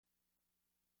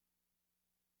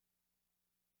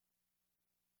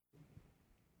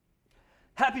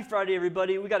Happy Friday,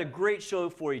 everybody. We got a great show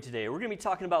for you today. We're going to be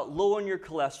talking about lowering your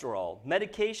cholesterol,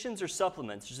 medications or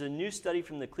supplements. There's a new study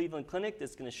from the Cleveland Clinic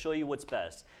that's going to show you what's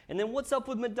best. And then what's up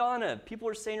with Madonna? People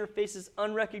are saying her face is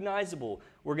unrecognizable.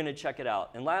 We're going to check it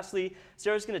out. And lastly,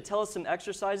 Sarah's going to tell us some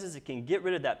exercises that can get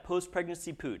rid of that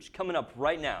post-pregnancy pooch. Coming up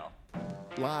right now.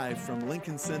 Live from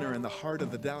Lincoln Center in the heart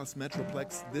of the Dallas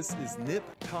Metroplex, this is Nip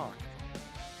Talk.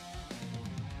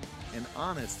 An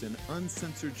honest and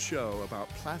uncensored show about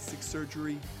plastic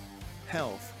surgery,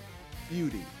 health,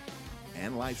 beauty,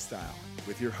 and lifestyle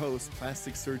with your host,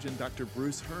 plastic surgeon Dr.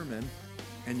 Bruce Herman,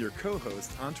 and your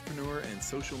co-host, entrepreneur and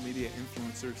social media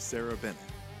influencer Sarah Bennett.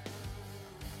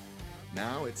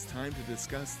 Now it's time to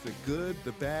discuss the good,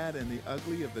 the bad, and the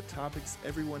ugly of the topics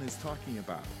everyone is talking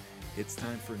about. It's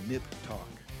time for Nip Talk.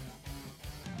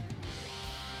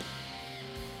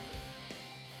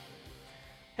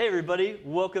 Hey everybody,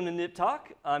 welcome to Nip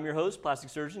Talk. I'm your host,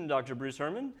 plastic surgeon Dr. Bruce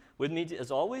Herman. With me,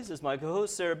 as always, is my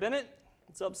co-host, Sarah Bennett.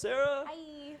 What's up, Sarah?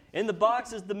 Hi. In the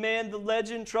box is the man, the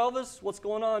legend, Travis. What's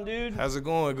going on, dude? How's it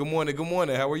going? Good morning. Good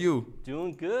morning. How are you?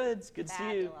 Doing good. It's good to see you.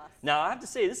 Fabulous. Now, I have to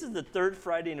say, this is the third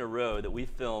Friday in a row that we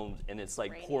filmed, and it's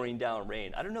like Raining. pouring down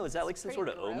rain. I don't know, is that like some sort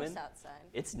of Pretty gross omen? outside.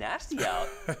 It's nasty out.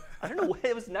 I don't know.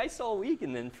 It was nice all week,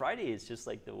 and then Friday, it's just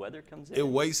like the weather comes in. It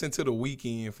waits until the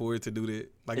weekend for it to do that.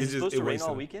 Like Is it supposed to rain waits all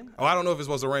till- weekend? Oh, I don't know if it's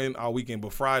supposed to rain all weekend,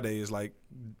 but Friday is like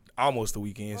almost the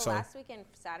weekend. Well, so last weekend,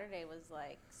 Saturday was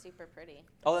like super pretty.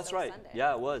 Oh, that's So was right. Sunday.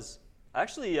 Yeah, it was.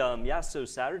 Actually, so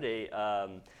Saturday,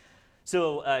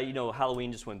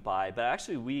 Halloween just went by, but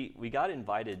actually we got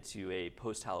invited to a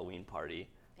post-Halloween party.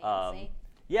 Fancy.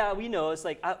 Yeah, we know, it's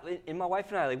like, and my wife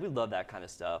and I, like, we love that kind of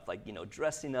stuff, like,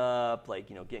 dressing up, like,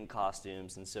 getting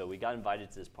costumes, and so we got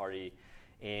invited to this party,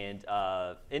 and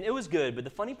it was good, but the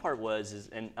funny part was,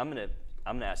 and I'm gonna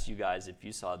ask you guys if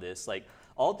you saw this, like,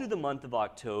 all through the month of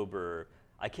October,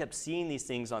 I kept seeing these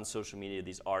things on social media,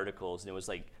 these articles, and it was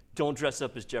like, don't dress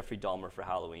up as Jeffrey Dahmer for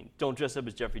Halloween. Don't dress up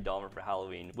as Jeffrey Dahmer for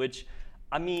Halloween, which,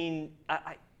 I mean,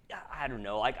 I don't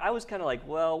know. Like, I was kind of like,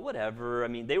 well, whatever. I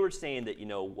mean, they were saying that,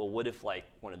 well, what if, like,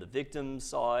 one of the victims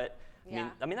saw it?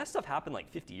 Yeah. I mean, that stuff happened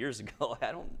like 50 years ago.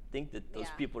 I don't think that those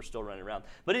Yeah. people are still running around.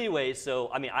 But anyway,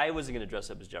 so, I mean, I wasn't going to dress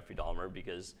up as Jeffrey Dahmer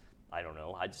because, I don't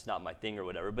know, just not my thing or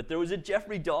whatever. But there was a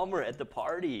Jeffrey Dahmer at the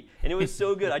party, and it was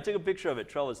so good. I took a picture of it.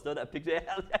 Travis, throw that picture.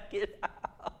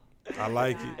 I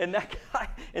like it. And that guy,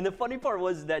 and the funny part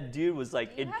was that dude was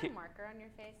like, Do you have a marker on your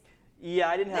face? yeah,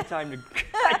 I didn't have time to.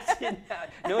 I didn't have,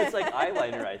 no, it's like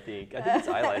eyeliner. I think it's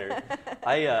eyeliner.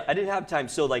 I didn't have time.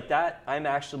 So like that, I'm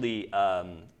actually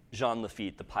Jean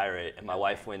Lafitte, the pirate, and my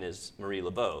wife went as Marie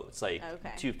Laveau. It's like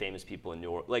two famous people in New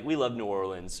Orleans. Like we love New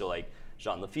Orleans, so like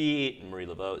Jean Lafitte and Marie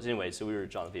Laveau. Anyway, so we were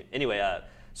Jean Lafitte. Anyway,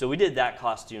 so we did that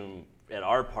costume at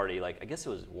our party, like I guess it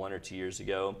was 1 or 2 years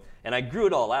ago, and I grew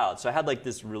it all out. So I had like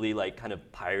this really like kind of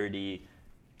piratey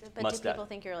But mustache. do people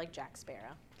think you're like Jack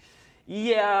Sparrow?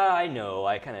 Yeah, I know.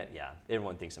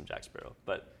 Everyone thinks I'm Jack Sparrow.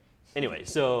 But anyway,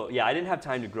 so yeah, I didn't have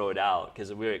time to grow it out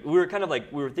because we were kind of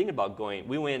like, we were thinking about going,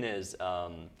 we went as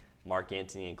Mark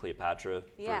Antony and Cleopatra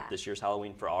for this year's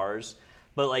Halloween for ours.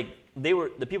 But like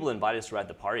the people that invited us were at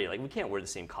the party, like we can't wear the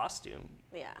same costume.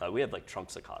 Yeah. We have like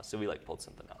trunks of costume, so we like pulled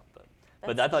something out.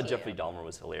 But That's I thought cute. Jeffrey Dahmer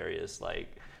was hilarious.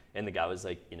 Like, and the guy was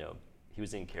like, he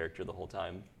was in character the whole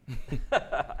time.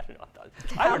 I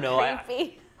don't know. How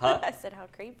creepy. I said how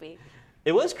creepy.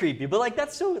 It was creepy, but like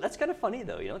that's kind of funny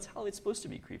though. It's how it's supposed to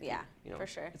be creepy. Yeah, for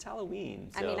sure. It's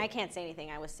Halloween. I So. mean, I can't say anything.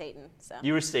 I was Satan, so.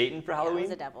 You were Satan for Halloween? Yeah, I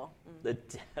was a devil. The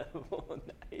devil,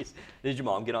 nice. Did your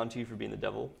mom get on to you for being the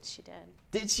devil? She did.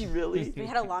 Did she really? We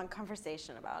had a long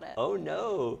conversation about it. Oh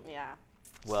no. Yeah.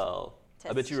 Well, I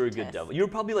Tisk, bet you were a good tisk. devil. You were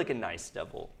probably like a nice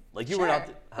devil. Like you Sure,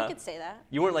 weren't out. you could say that.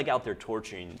 You weren't like out there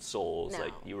torturing souls. No.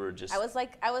 Like you were just. I was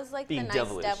like the being nice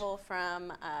devilish. devil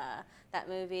from that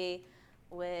movie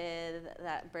with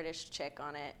that British chick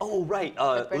on it. Oh right, With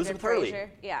Brendan Elizabeth Hurley.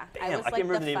 Fraser. Yeah, Damn, I was can't like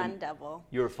remember the name of- fun devil.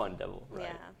 You were a fun devil, right?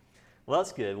 Yeah. Well,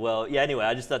 that's good. Well, yeah. Anyway,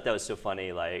 I just thought that was so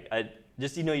funny. Like, I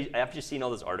just after seeing all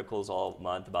those articles all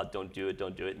month about don't do it,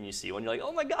 and you see one, you're like,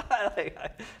 oh my god! Like,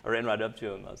 I ran right up to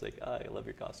him. I was like, oh, I love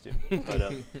your costume.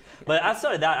 But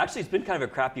outside of that, actually, it's been kind of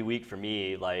a crappy week for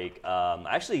me. Like,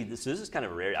 actually, this is kind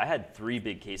of rare. I had 3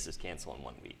 big cases cancel in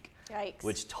 1 week. Yikes.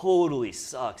 Which totally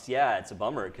sucks. Yeah, it's a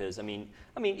bummer because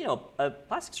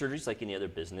plastic surgery is like any other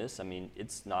business. I mean,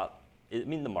 it's not. The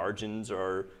margins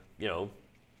are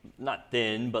not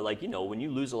thin, but like when you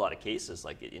lose a lot of cases,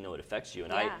 like it affects you.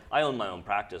 And Yeah. I own my own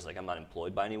practice. Like I'm not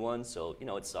employed by anyone, so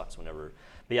it sucks whenever.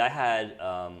 But yeah,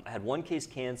 I had 1 case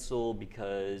cancel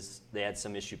because they had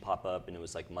some issue pop up and it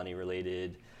was like money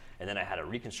related. And then I had a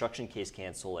reconstruction case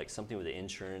cancel, like something with the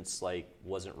insurance like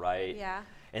wasn't right. Yeah.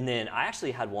 And then I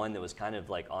actually had one that was kind of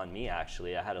like on me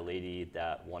actually. I had a lady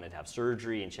that wanted to have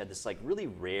surgery, and she had this like really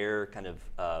rare kind of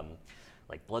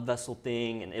like blood vessel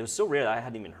thing, and it was so rare that I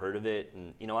hadn't even heard of it.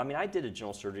 And you know, I mean, I did a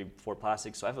general surgery before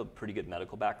plastic, so I have a pretty good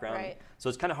medical background. Right. So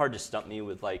it's kind of hard to stump me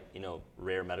with like, you know,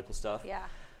 rare medical stuff. Yeah.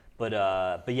 But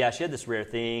yeah, she had this rare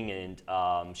thing,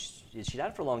 and she'd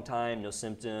had it for a long time, no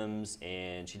symptoms,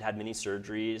 and she'd had many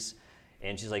surgeries.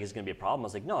 And she's like, "It's gonna be a problem." I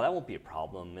was like, "No, that won't be a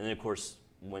problem." And then of course,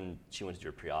 when she went to do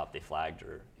her pre-op, they flagged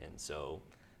her, and so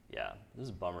yeah, this is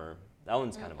a bummer. That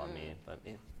one's kind of on me, but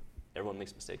everyone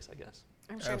makes mistakes, I guess.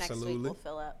 I'm sure next week we'll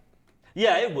fill up.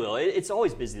 Yeah, it will. It's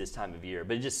always busy this time of year,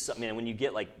 but it just, man, when you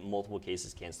get like multiple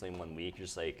cases canceling in 1 week, you're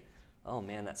just like, oh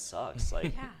man, that sucks.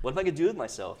 Like, what if I could do it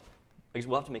myself? Like,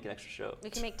 we'll have to make an extra show. We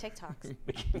can make TikToks.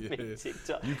 We can make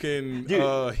TikToks. You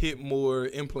can hit more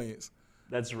implants.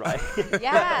 That's right.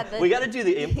 Yeah. We got to do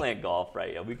the implant golf,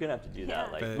 right? Yeah, we're gonna have to do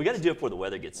that. Like, we got to do it before the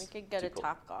weather gets. We could go to cold.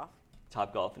 Topgolf.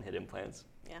 Topgolf and hit implants.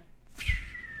 Yeah.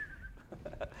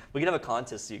 We could have a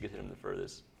contest so you could hit them the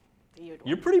furthest.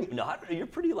 You're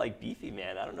pretty like beefy,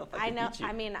 man. I don't know if I can beat you.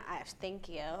 I mean, thank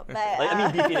you. But like, I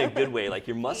mean beefy in a good way. Like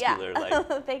you're muscular. Yeah.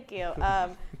 Like. Thank you.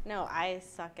 No, I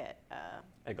suck at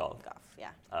golf. Golf. Yeah.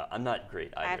 I'm not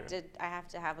great either. I have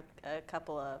to have a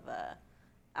couple of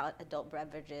adult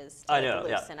beverages I to know,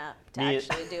 loosen up to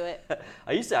actually do it.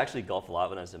 I used to actually golf a lot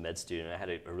when I was a med student. I had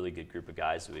a really good group of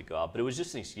guys who would go out, but it was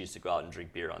just an excuse to go out and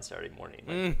drink beer on Saturday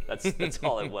morning. Like, that's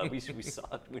all it was. We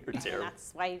sucked. We were terrible.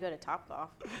 That's why you go to Topgolf.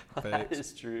 That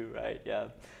is true, right? Yeah.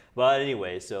 But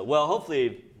anyway, so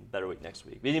hopefully better week next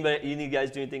week. Any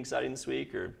guys do anything exciting this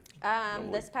week or?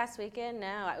 This past weekend,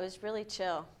 no, it was really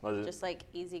chill. Was it? Just like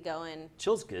easy going.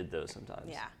 Chill's good though sometimes.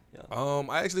 Yeah.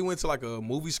 I actually went to like a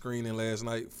movie screening last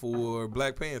night for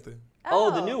Black Panther. Oh,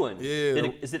 the new one.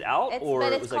 Yeah. Is it out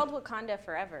But it's was called Wakanda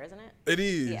Forever, isn't it? It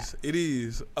is. Yeah. It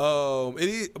is. Well,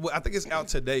 I think it's out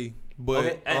today. But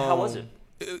okay. And how was it?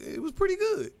 It was pretty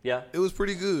good. Yeah. It was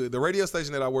pretty good. The radio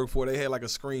station that I work for, they had like a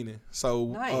screening. So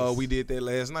Nice. We did that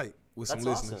last night with That's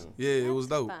some listeners. awesome. Yeah, it was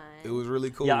dope. fun. It was really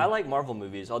cool. Yeah, I like Marvel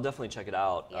movies. I'll definitely check it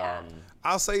out. Yeah.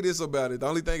 I'll say this about it. The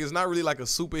only thing is not really like a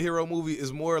superhero movie.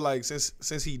 It's more like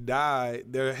since he died,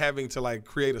 they're having to like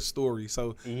create a story.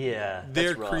 So yeah,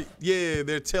 they're that's rough.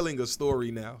 they're telling a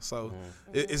story now. So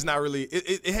it's not really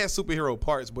it has superhero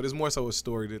parts, but it's more so a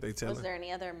story that they tell. Was there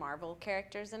any other Marvel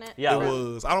characters in it? Yeah. It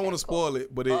was. I don't want to spoil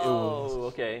it, but it was. Oh,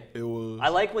 okay. It was. I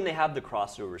like when they have the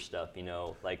crossover stuff, you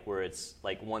know, like where it's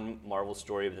like one Marvel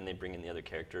story, but then they bring in the other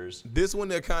characters. This one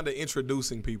they're kind of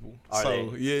introducing people. Are so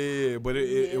they? yeah, but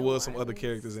it was some other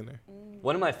characters in there.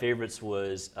 One of my favorites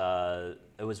was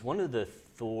it was one of the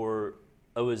Thor.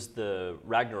 It was the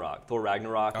Ragnarok, Thor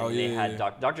Ragnarok, and they had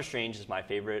Doctor Strange is my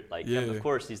favorite. Like, of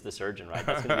course, he's the surgeon, right?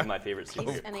 That's gonna be my favorite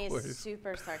superhero. And he's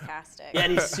super sarcastic. Yeah,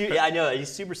 and I know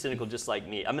he's super cynical, just like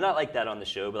me. I'm not like that on the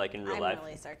show, but like in real life, I'm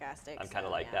really sarcastic. I'm kind of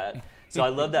so, like yeah. that. So I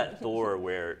love that Thor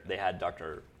where they had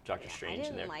Doctor Strange I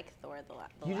in there. didn't like Thor,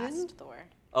 the You last didn't? Thor.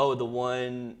 Oh, the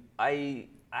one I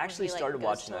actually he, like, started goes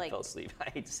watching to, and I like- fell asleep. I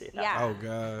hate to say that. Yeah. Oh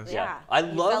gosh. Yeah. Yeah. I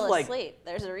You love, fell like, asleep.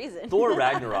 There's a reason. Thor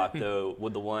Ragnarok though,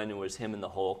 with the one who was him and the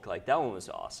Hulk, like that one was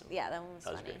awesome. Yeah, that one was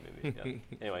That was a funny. great movie.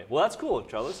 Yeah. Anyway, well that's cool,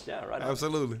 Charles. Yeah, right on.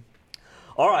 Absolutely.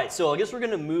 All right, so I guess we're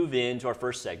gonna move into our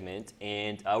first segment,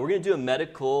 and we're gonna do a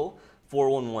medical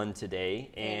 411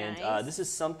 today, and nice. this is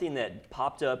something that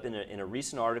popped up in a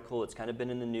recent article. It's kind of been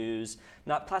in the news,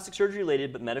 not plastic surgery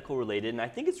related, but medical related, and I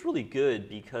think it's really good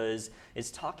because it's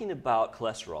talking about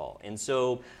cholesterol. And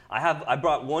so I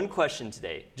brought one question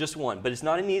today, just one, but it's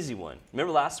not an easy one.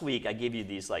 Remember last week I gave you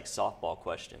these like softball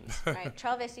questions. Right,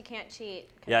 Travis, you can't cheat.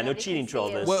 'cause Yeah, no nobody cheating, can see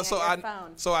you Travis. Well, looking at your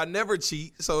phone. so I never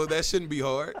cheat, so that shouldn't be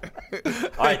hard.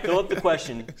 All right, throw up the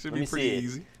question. Should Let be me pretty see it.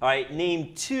 easy. All right,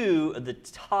 name 2 of the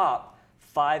top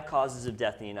 5 causes of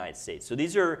death in the United States. So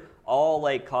these are all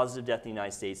like causes of death in the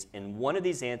United States, and one of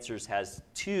these answers has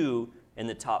 2 in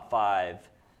the top 5,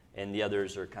 and the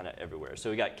others are kind of everywhere. So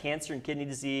we got cancer and kidney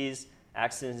disease,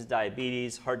 accidents and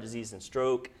diabetes, heart disease and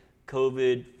stroke,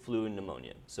 COVID, flu, and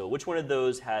pneumonia. So which one of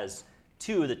those has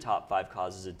 2 of the top 5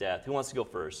 causes of death? Who wants to go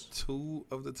first? 2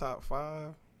 of the top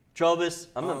 5. Travis,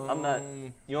 I'm not.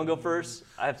 You want to go first?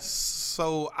 I have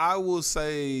So I will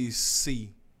say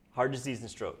C. heart disease and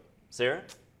stroke. Sarah,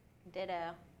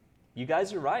 Ditto. you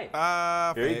guys are right.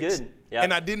 Very Facts. good. Yeah.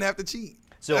 And I didn't have to cheat.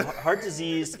 So heart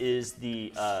disease is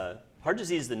the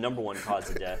number 1 cause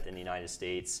of death in the United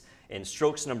States, and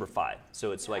stroke's number 5.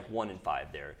 So it's like 1 in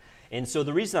 5 there. And so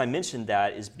the reason I mentioned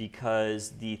that is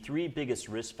because the 3 biggest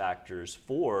risk factors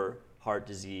for heart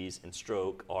disease and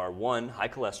stroke are 1, high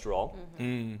cholesterol,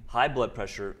 high blood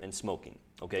pressure, and smoking.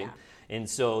 okay? Yeah. And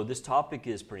so this topic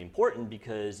is pretty important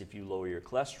because if you lower your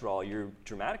cholesterol, you're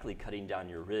dramatically cutting down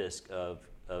your risk of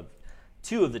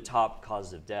two of the top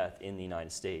causes of death in the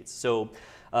United States. So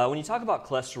when you talk about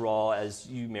cholesterol, as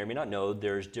you may or may not know,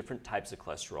 there's different types of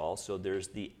cholesterol. So there's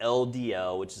the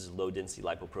LDL, which is low density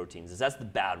lipoproteins. That's the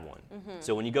bad one.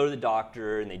 So when you go to the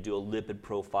doctor and they do a lipid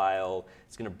profile,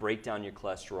 it's going to break down your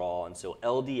cholesterol. And so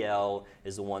LDL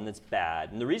is the one that's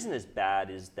bad. And the reason it's bad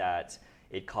is that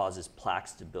it causes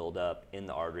plaques to build up in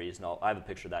the arteries, and I have a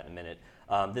picture of that in a minute.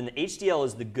 Then the HDL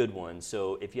is the good one.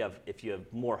 So if you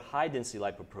have more high density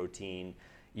lipoprotein,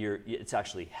 it's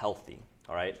actually healthy.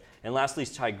 All right. And lastly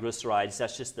is triglycerides.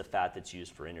 That's just the fat that's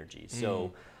used for energy.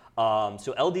 So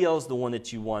LDL is the one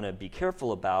that you want to be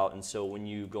careful about. And so when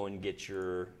you go and get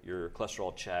your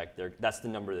cholesterol checked, that's the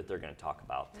number that they're going to talk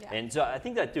about. Yeah. And so I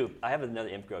think that I have another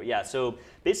info. Yeah. So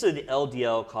basically the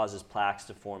LDL causes plaques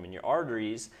to form in your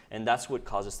arteries, and that's what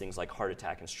causes things like heart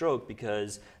attack and stroke,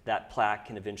 because that plaque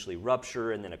can eventually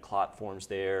rupture and then a clot forms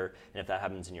there. And if that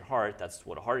happens in your heart, that's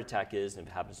what a heart attack is. And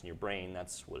if it happens in your brain,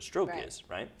 that's what a stroke is,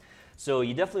 right? So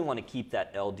you definitely want to keep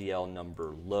that LDL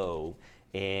number low.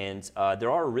 And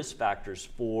there are risk factors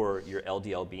for your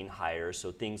LDL being higher.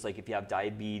 So things like if you have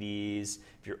diabetes,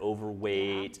 if you're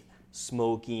overweight,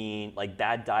 smoking, like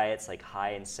bad diets like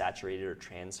high in saturated or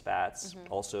trans fats,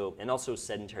 also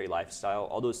sedentary lifestyle.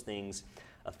 All those things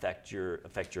affect your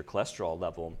cholesterol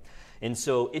level. And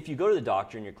so if you go to the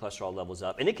doctor and your cholesterol level's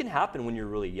up, and it can happen when you're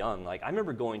really young. Like I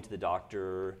remember going to the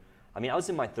doctor. I mean, I was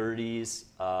in my 30s,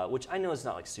 which I know is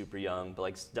not like super young, but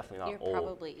like it's definitely not old. You're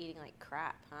probably eating like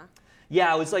crap, huh?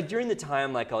 Yeah, it was like during the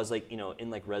time, like I was like, in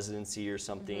like residency or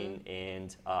something,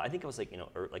 and I think I was like,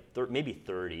 maybe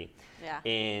 30. Yeah.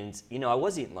 And, I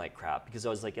was eating like crap because I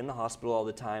was like in the hospital all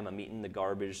the time. I'm eating the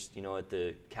garbage, at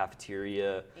the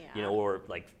cafeteria, or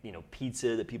like,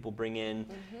 pizza that people bring in.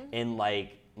 And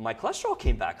like, my cholesterol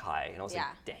came back high, and I was like,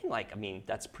 dang, like, I mean,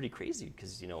 that's pretty crazy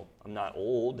because, I'm not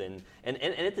old, and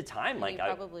at the time, like, you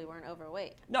probably weren't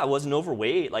overweight. No, I wasn't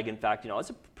overweight. Like, in fact, I was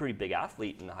a pretty big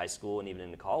athlete in high school and even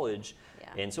into college,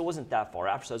 and so it wasn't that far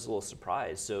after, so I was a little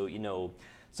surprised. So,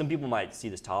 some people might see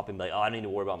this topic and be like, oh, I don't need to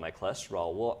worry about my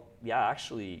cholesterol. Well, yeah,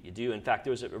 actually, you do. In fact,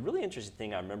 there was a really interesting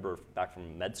thing I remember back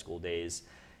from med school days,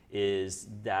 is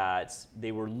that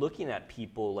they were looking at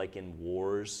people like in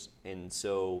wars, and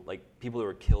so like people that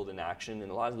were killed in action, and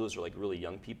a lot of those are like really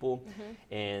young people,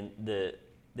 and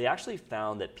they actually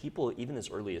found that people even as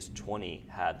early as 20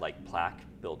 had like plaque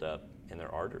buildup in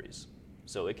their arteries.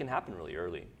 So it can happen really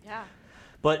early. Yeah.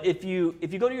 But if you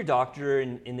go to your doctor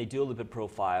and they do a lipid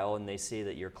profile and they say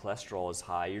that your cholesterol is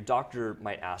high, your doctor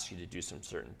might ask you to do some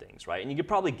certain things, right? And you could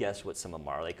probably guess what some of them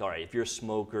are. Like, all right, if you're a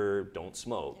smoker, don't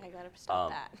smoke. Yeah, I gotta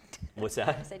stop that. What's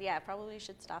that? I said, yeah, I probably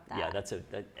should stop that.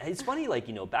 Yeah, it's funny, like,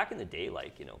 back in the day,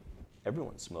 like,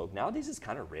 everyone smoked. Nowadays it's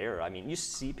kind of rare. I mean, you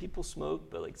see people smoke,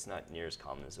 but like it's not near as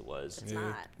common as it was. It's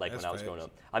not. Like when I was growing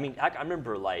up. I mean, I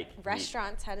remember like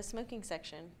restaurants had a smoking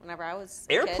section whenever I was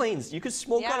airplanes. a kid. You could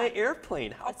smoke on an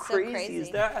airplane. How That's crazy, so crazy is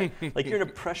that? Like you're in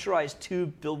a pressurized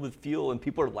tube filled with fuel and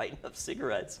people are lighting up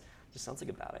cigarettes. Just sounds like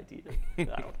a bad idea.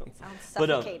 I don't know. Sounds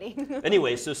suffocating. But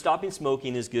anyway, so stopping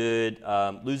smoking is good.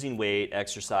 Losing weight,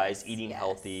 exercise, eating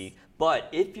healthy. But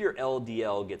if your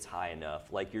LDL gets high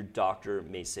enough, like your doctor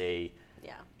may say,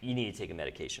 you need to take a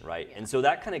medication, right? And so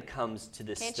that kind of comes to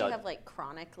this. Can't you have like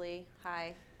chronically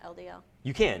high LDL?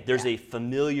 You can. There's a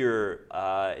familiar,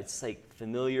 it's like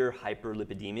familiar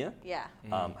hyperlipidemia. Yeah.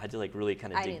 I had to like really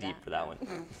kind of dig deep for that one.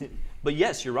 Mm-hmm. But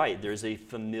yes, you're right. There's a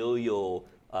familial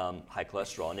high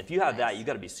cholesterol, and if you have that, you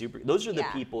got to be super. Those are the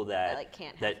people that like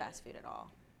can't have fast food at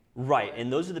all. Right, and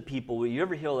those are the people. You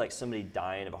ever hear like somebody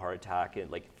dying of a heart attack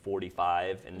at like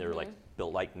 45, and they're like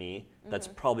built like me? That's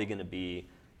probably going to be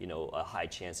a high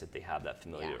chance that they have that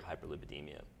familiar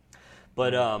hyperlipidemia.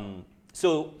 But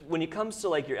so when it comes to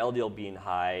like your LDL being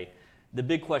high, the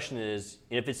big question is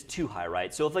if it's too high,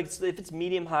 right? So if it's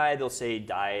medium high, they'll say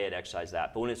diet, exercise,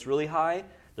 that. But when it's really high,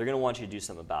 they're going to want you to do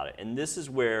something about it. And this is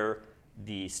where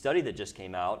the study that just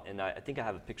came out, and I think I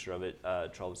have a picture of it,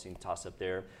 Charles, you can toss up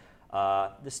there.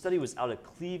 The study was out of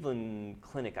Cleveland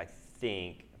Clinic, I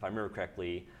think, if I remember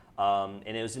correctly. And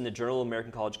it was in the Journal of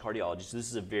American College of Cardiology. So this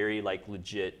is a very like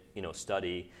legit,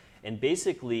 study. And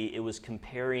basically, it was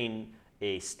comparing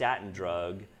a statin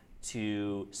drug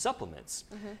to supplements.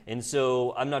 And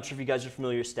so I'm not sure if you guys are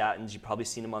familiar with statins. You've probably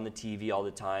seen them on the TV all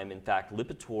the time. In fact,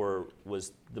 Lipitor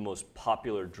was the most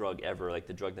popular drug ever, like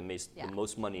the drug that makes the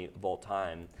most money of all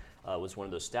time, was one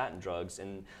of those statin drugs.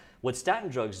 And what statin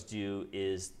drugs do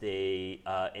is they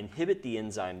inhibit the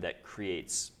enzyme that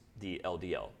creates the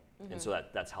LDL. And so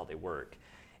that's how they work.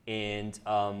 And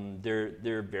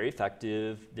they're very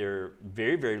effective. They're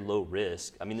very, very low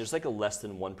risk. I mean, there's like a less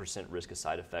than 1% risk of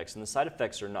side effects. And the side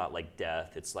effects are not like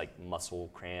death. It's like muscle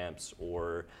cramps,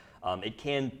 or it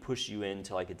can push you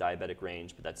into like a diabetic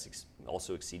range, but that's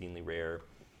also exceedingly rare.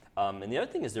 And the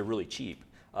other thing is they're really cheap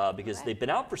because they've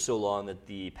been out for so long that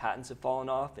the patents have fallen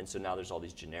off. And so now there's all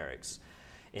these generics.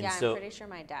 And yeah, so, I'm pretty sure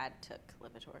my dad took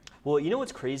Lipitor. Well, you know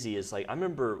what's crazy is like I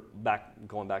remember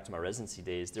going back to my residency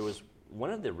days, there was one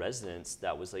of the residents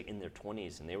that was like in their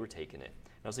 20s and they were taking it.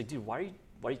 And I was like, dude, why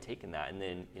are you taking that? And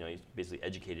then, he basically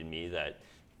educated me that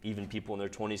even people in their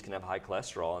 20s can have high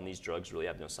cholesterol and these drugs really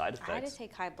have no side effects. I had to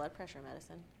take high blood pressure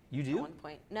medicine. You do? At one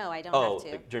point. No, I don't have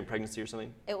to. Like during pregnancy or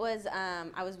something? It was,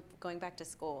 I was going back to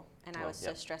school and I was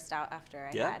so stressed out after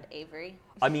I had Avery.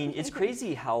 I mean, it's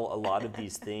crazy how a lot of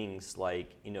these things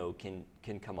like,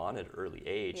 can come on at an early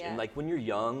age. Yeah. And like when you're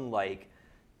young, like,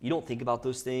 you don't think about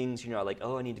those things. You're not like,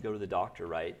 oh, I need to go to the doctor,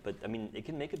 right? But I mean, it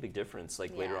can make a big difference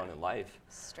like later on in life.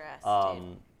 Stress,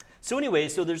 dude. So anyway,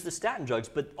 so there's the statin drugs,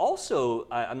 but also,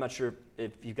 I'm not sure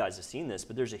if you guys have seen this,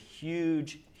 but there's a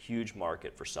huge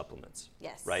market for supplements.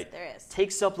 Yes, right? there is.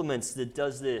 Take supplements that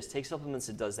does this, take supplements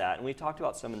that does that. And we've talked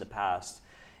about some in the past.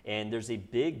 And there's a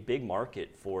big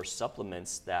market for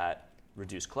supplements that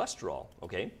reduce cholesterol,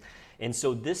 okay? And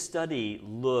so this study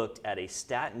looked at a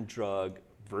statin drug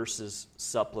versus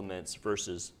supplements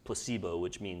versus placebo,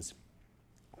 which means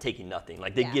taking nothing.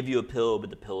 Like they give you a pill,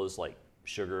 but the pill is like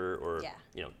sugar or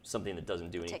something that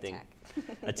doesn't do anything.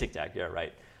 A Tic Tac, yeah,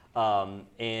 right.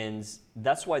 And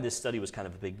that's why this study was kind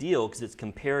of a big deal, because it's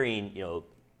comparing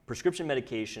prescription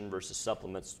medication versus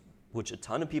supplements, which a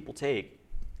ton of people take,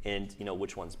 and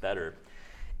which one's better.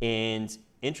 And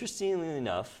interestingly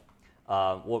enough,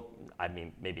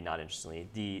 maybe not interestingly,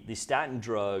 the statin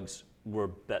drugs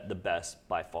were the best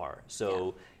by far.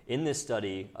 So in this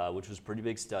study, which was a pretty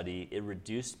big study, it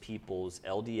reduced people's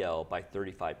LDL by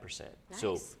 35%. Nice.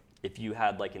 So if you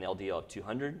had like an LDL of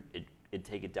 200, it'd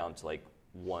take it down to like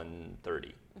 130.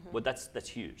 Mm-hmm. But that's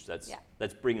huge.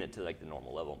 That's bringing it to like the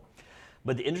normal level.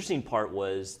 But the interesting part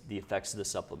was the effects of the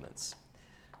supplements.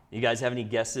 You guys have any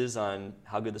guesses on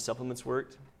how good the supplements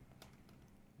worked?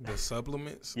 The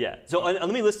supplements? Yeah. So let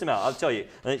me list them out. I'll tell you,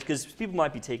 because people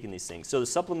might be taking these things. So the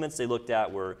supplements they looked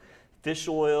at were fish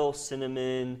oil,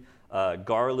 cinnamon,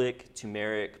 garlic,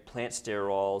 turmeric, plant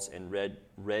sterols, and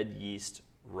red yeast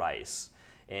rice.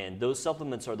 And those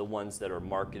supplements are the ones that are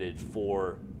marketed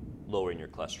for lowering your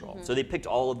cholesterol. Mm-hmm. So they picked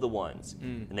all of the ones,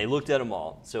 and they looked at them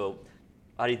all. So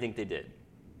how do you think they did?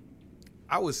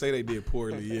 I would say they did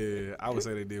poorly, yeah. I would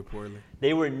say they did poorly.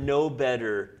 They were no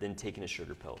better than taking a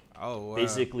sugar pill. Oh, wow.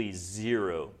 Basically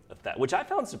zero effect, which I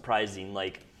found surprising.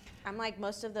 I'm like,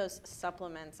 most of those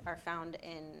supplements are found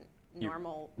in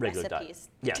normal regular recipes.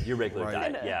 Diet. Yeah, your regular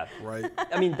diet, yeah. Right.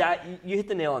 I mean, that you hit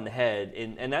the nail on the head,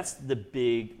 and that's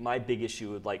my big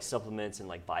issue with like supplements and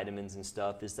like vitamins and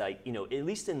stuff is that, at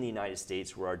least in the United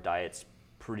States where our diet's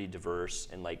pretty diverse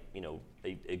and like,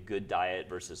 a good diet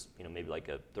versus, maybe like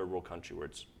a third world country where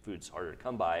food's harder to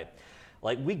come by,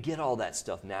 like we get all that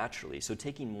stuff naturally. So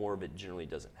taking more of it generally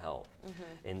doesn't help.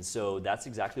 Mm-hmm. And so that's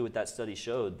exactly what that study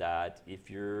showed, that if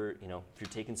you're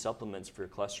taking supplements for your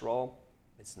cholesterol,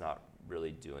 it's not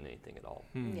really doing anything at all.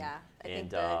 Yeah, I think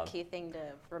the key thing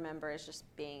to remember is just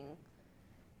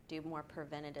do more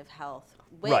preventative health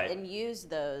and use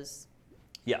those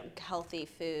healthy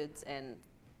foods and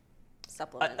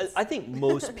supplements. I think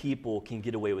most people can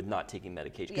get away with not taking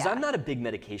medication, because I'm not a big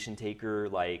medication taker.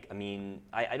 Like, I mean,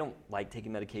 I don't like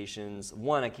taking medications.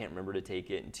 One, I can't remember to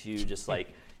take it, and two, just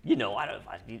like, you never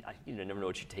know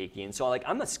what you're taking. So like,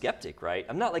 I'm a skeptic, right?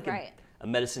 I'm not like a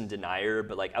medicine denier,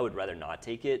 but like I would rather not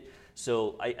take it.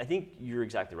 So I think you're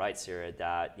exactly right, Sarah,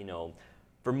 that,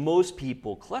 for most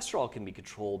people, cholesterol can be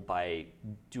controlled by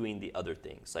doing the other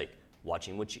things, like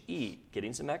watching what you eat,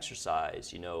 getting some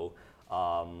exercise,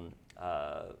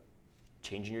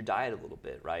 changing your diet a little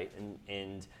bit, right?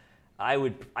 And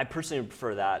I personally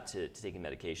prefer that to taking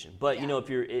medication. But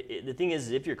the thing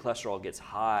is, if your cholesterol gets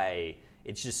high,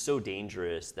 it's just so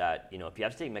dangerous that if you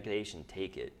have to take medication,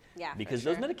 take it. Yeah, because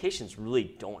those medications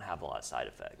really don't have a lot of side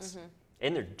effects. Mm-hmm.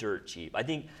 And they're dirt cheap. I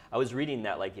think I was reading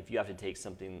that like if you have to take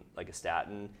something like a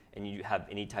statin and you have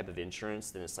any type of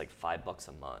insurance, then it's like $5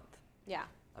 a month. Yeah.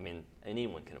 I mean,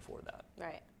 anyone can afford that.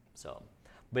 Right. So,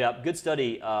 but yeah, good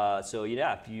study. So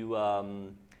yeah, if you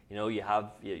you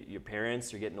have your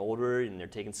parents are getting older and they're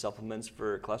taking supplements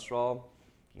for cholesterol,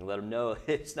 you can let them know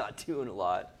it's not doing a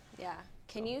lot. Yeah.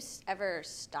 Can you ever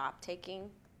stop taking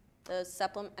those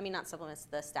supplements? I mean, not supplements,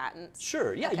 the statins.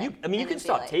 Sure. Yeah. Okay. You can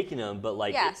stop taking them, but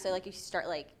like. Yeah. So like, if you start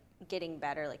like getting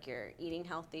better, like you're eating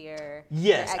healthier,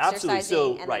 yes, you're absolutely.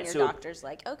 exercising, So and right, then so your doctor's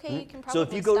like, okay, you can probably so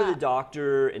if you go to the stop.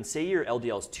 doctor and say your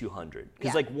LDL is 200, because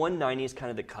Yeah. like 190 is kind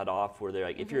of the cutoff where they're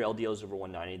like, if your LDL is over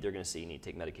 190, they're going to say you need to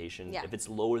take medication. Yeah. If it's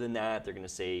lower than that, they're going to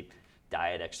say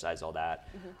diet, exercise, all that.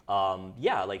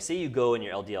 Yeah, like say you go and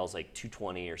your LDL is like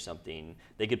 220 or something,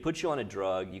 they could put you on a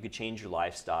drug, you could change your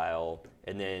lifestyle,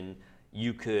 and then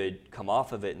you could come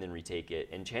off of it and then retake it.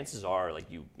 And chances are, like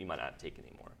you might not take it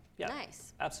anymore. Yeah,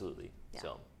 Nice. absolutely. Yeah.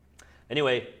 So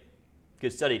anyway,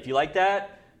 good study. If you like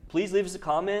that, please leave us a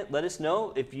comment. Let us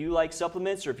know if you like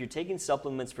supplements or if you're taking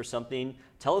supplements for something.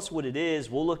 Tell us what it is.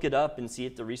 We'll look it up and see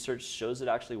if the research shows it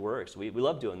actually works. We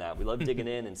love doing that. We love digging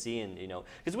in and seeing,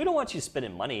 because we don't want you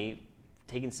spending money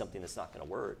taking something that's not going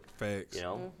to work. Facts.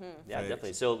 Yeah, Facts.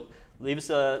 definitely. So leave us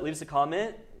a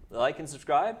comment, like and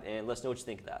subscribe, and let us know what you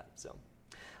think of that. So.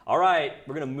 All right,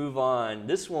 we're gonna move on.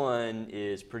 This one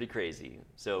is pretty crazy.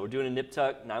 So we're doing a Nip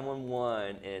Tuck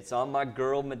 911, and it's on my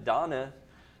girl Madonna.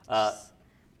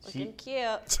 Looking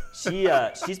cute.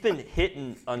 She's been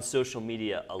hitting on social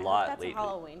media a lot That's lately. a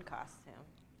Halloween costume.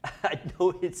 I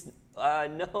know it's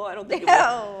no, I don't think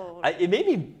No. it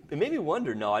made me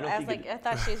wonder. No, I don't I was think. like, I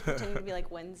thought she was pretending to be like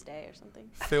Wednesday or something.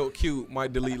 Felt cute.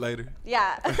 Might delete later.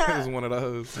 Yeah. It was one of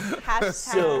those. Hashtag.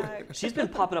 So she's been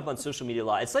popping up on social media a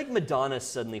lot. It's like Madonna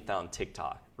suddenly found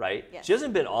TikTok, right? Yes. She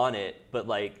hasn't been on it, but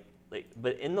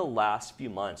but in the last few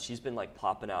months, she's been like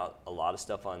popping out a lot of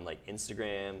stuff on like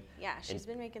Instagram. Yeah, she's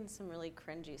been making some really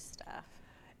cringy stuff.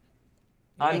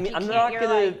 I'm Like, not you're,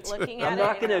 gonna like, looking at I'm it,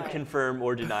 not you're gonna like- confirm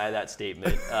or deny that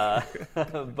statement,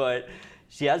 but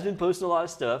she has been posting a lot of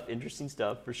stuff, interesting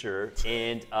stuff for sure.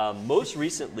 And most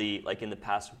recently, like in the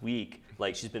past week,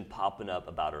 like she's been popping up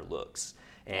about her looks.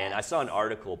 And I saw an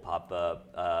article pop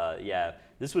up.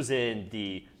 This was in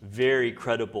the very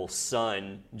credible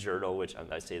Sun journal, which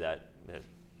I say that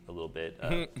a little bit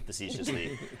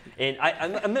facetiously. And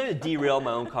I'm going to derail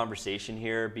my own conversation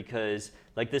here because,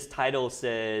 like, this title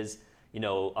says,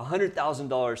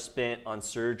 $100,000 spent on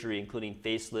surgery, including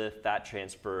facelift, fat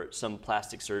transfer. Some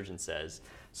plastic surgeon says.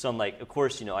 So I'm like, of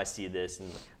course, I see this, and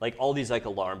like all these like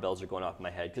alarm bells are going off in my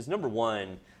head because number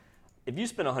one, if you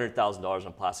spend $100,000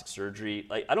 on plastic surgery,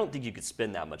 like I don't think you could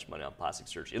spend that much money on plastic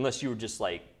surgery unless you were just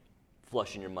like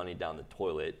flushing your money down the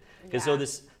toilet. Because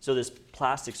so this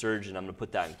plastic surgeon, I'm gonna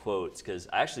put that in quotes because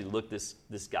I actually looked this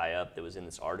guy up that was in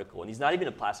this article, and he's not even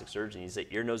a plastic surgeon. He's an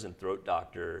ear, nose, and throat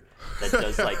doctor that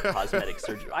does like cosmetic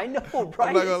surgery. I know, right?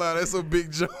 I'm not gonna lie, that's a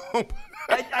big jump.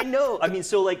 I know. I mean,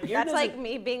 so like ear, That's nose, like and,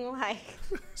 me being like.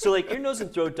 so like ear, nose,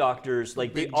 and throat doctors,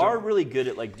 like they Big are jump. really good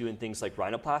at like doing things like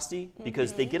rhinoplasty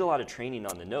because they get a lot of training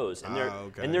on the nose, and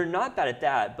okay. they're not bad at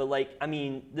that. But like, I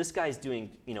mean, this guy's doing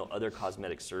other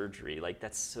cosmetic surgery. Like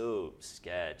that's so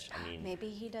sketch. I mean, Maybe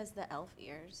he does the elf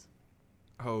ears.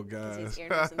 Oh he's gosh, ear,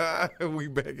 nose, and throat. we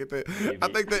back at that. Maybe. I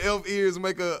think the elf ears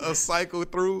make a cycle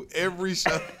through every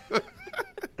show.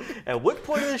 at what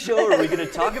point of the show are we going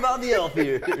to talk about the elf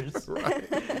ears?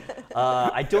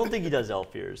 I don't think he does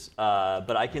elf ears,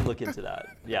 but I can look into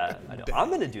that. Yeah, I know. I'm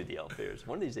going to do the elf ears.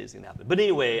 One of these days it's going to happen. But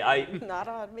anyway, Not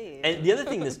on me. and the other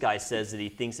thing this guy says that he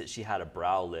thinks that she had a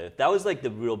brow lift. That was like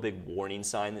the real big warning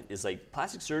sign that is like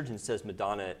plastic surgeon says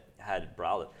Madonna had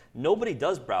brow lift. Nobody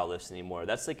does brow lifts anymore.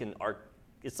 That's like an art.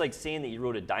 It's like saying that you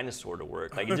rode a dinosaur to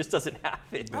work. Like it just doesn't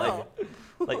happen.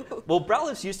 Well, brow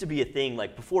lifts used to be a thing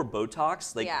like before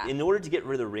Botox. Like Yeah. in order to get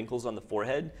rid of the wrinkles on the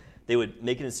forehead, they would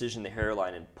make an incision in the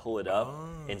hairline and pull it up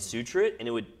and suture it, and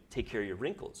it would take care of your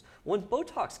wrinkles. When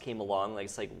Botox came along, like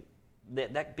it's like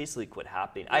that basically quit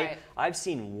happening. Right. I've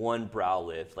seen one brow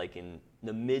lift like in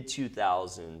the mid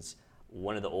 2000s.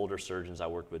 One of the older surgeons I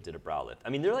worked with did a brow lift. I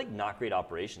mean, they're like not great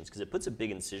operations because it puts a big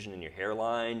incision in your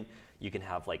hairline. You can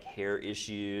have like hair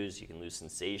issues. You can lose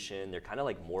sensation. They're kind of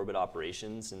like morbid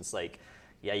operations, and it's like,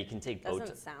 yeah, you can take Botox.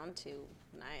 Doesn't sound too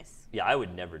nice. Yeah, I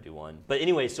would never do one. But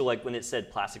anyway, so like when it said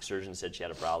plastic surgeon said she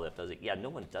had a brow lift, I was like, yeah, no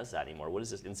one does that anymore. What is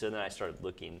this? And so then I started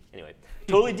looking. Anyway,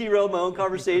 totally derailed my own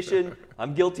conversation.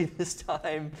 I'm guilty this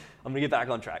time. I'm gonna get back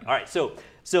on track. All right,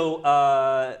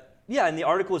 yeah, and the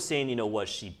article was saying, was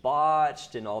she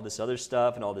botched and all this other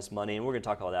stuff and all this money, and we're gonna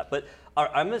talk about that. But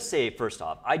I'm gonna say first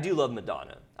off, I do love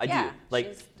Madonna. I do. Like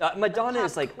she's Madonna a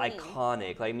is like pop queen.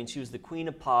 iconic. Like I mean, she was the queen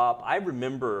of pop. I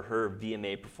remember her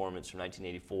VMA performance from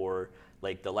 1984,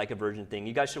 like the Like a Virgin thing.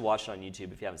 You guys should watch it on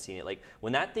YouTube if you haven't seen it. Like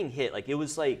when that thing hit, like it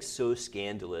was like so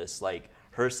scandalous. Like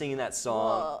her singing that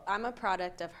song. Well, I'm a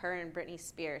product of her and Britney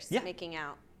Spears Yeah. making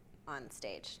out on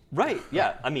stage. Right,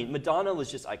 yeah. I mean, Madonna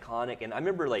was just iconic. And I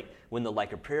remember like when the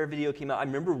Like a Prayer video came out, I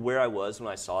remember where I was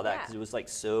when I saw that because Yeah. it was like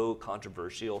so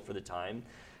controversial for the time.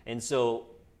 And so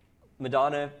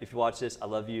Madonna, if you watch this, I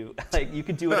love you. Like, you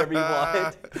can do whatever you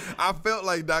want. I felt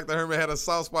like Dr. Herman had a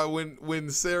soft spot when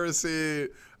Sarah said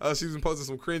she was posting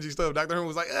some cringy stuff. Dr. Herman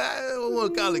was like, I don't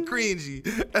want to call it cringy.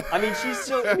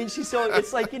 she's so,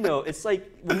 it's like, it's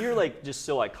like when you're like just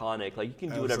so iconic, like you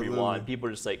can do whatever you want. People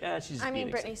are just like, she's just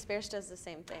being Britney Spears does the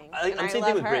same thing. I'm same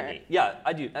thing with Britney. Yeah,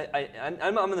 I do.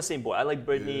 I'm on the same board. I like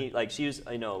Britney. Yeah. Like she was,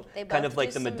 kind of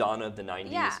like the Madonna of the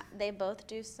 90s. Yeah, they both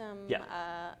do some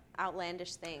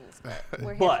outlandish things, but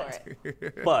we're here for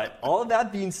it. But all of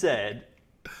that being said,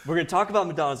 we're going to talk about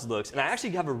Madonna's looks, and I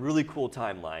actually have a really cool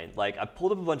timeline. Like, I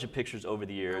pulled up a bunch of pictures over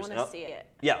the years. I want to see it.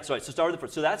 Yeah, so start with the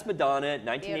first. So that's Madonna,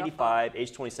 1985,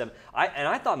 age 27.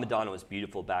 I thought Madonna was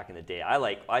beautiful back in the day.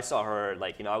 I saw her,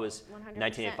 like, I was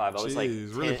 1985. I was like,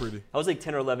 really pretty. I was like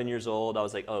 10 or 11 years old. I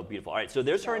was like, oh, beautiful. All right, so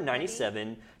there's her in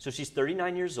 97. So she's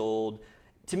 39 years old.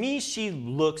 To me, she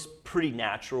looks pretty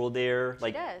natural there.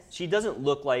 Like, she does. She doesn't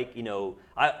look like,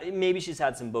 maybe she's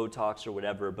had some Botox or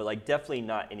whatever, but like definitely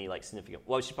not any like significant.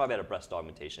 Well, she probably had a breast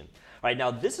augmentation. All right, now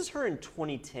this is her in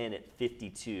 2010 at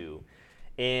 52.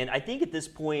 And I think at this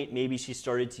point, maybe she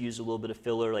started to use a little bit of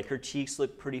filler. Like her cheeks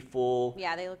look pretty full.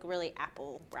 Yeah, they look really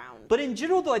apple brown. But in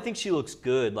general, though, I think she looks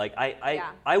good. Like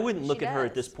I wouldn't look at her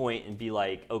at this point and be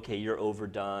like, okay, you're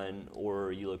overdone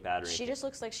or you look bad or anything. She just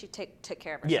looks like she took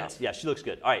care of herself. Yes, she looks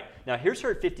good. All right, now here's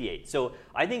her at 58. So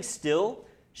I think still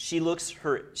she looks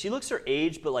her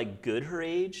age, but like good her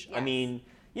age. Yes. I mean,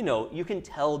 you can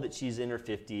tell that she's in her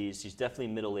 50s. She's definitely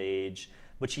middle age,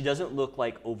 but she doesn't look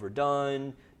like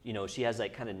overdone. She has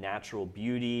like kind of natural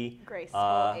beauty.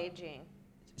 Graceful aging.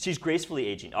 She's gracefully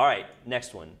aging. All right,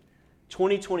 next one.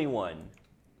 2021,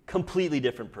 completely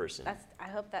different person. I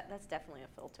hope that's definitely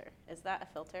a filter. Is that a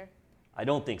filter? I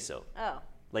don't think so. Oh.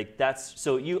 Like that's,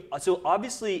 so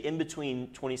obviously in between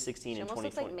 2016 and 2020. She almost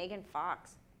looks like Megan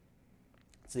Fox.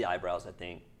 It's the eyebrows, I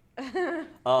think.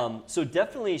 So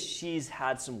definitely she's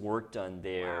had some work done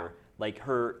there. Wow.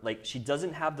 Like she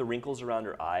doesn't have the wrinkles around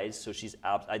her eyes, so she's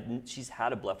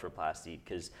had a blepharoplasty,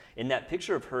 because in that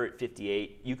picture of her at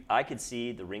 58, I could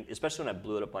see the wrinkles, especially when I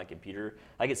blew it up on my computer,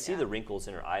 I could see the wrinkles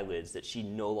in her eyelids that she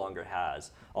no longer has.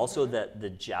 Also, that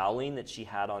the jowling that she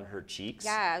had on her cheeks,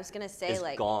 I was gonna say,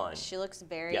 like, gone. She looks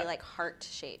very like heart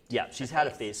shaped. Yeah, she's had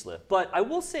a facelift. But I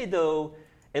will say though,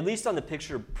 at least on the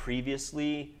picture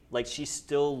previously, like she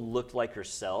still looked like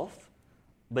herself.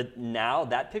 But now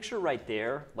that picture right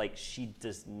there, like she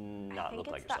does not look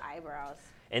like herself. I think it's the eyebrows.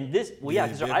 And this,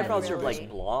 because her eyebrows are like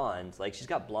blonde. Like she's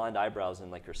got blonde eyebrows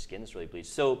and like her skin is really bleached.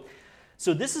 So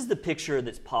this is the picture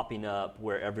that's popping up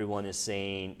where everyone is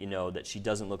saying, that she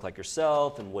doesn't look like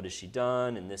herself and what has she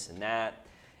done and this and that.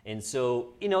 And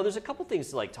so, there's a couple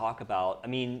things to like talk about. I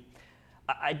mean,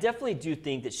 I definitely do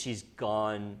think that she's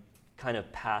gone kind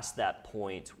of past that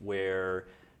point where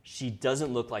she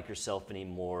doesn't look like herself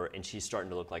anymore, and she's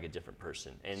starting to look like a different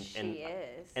person. She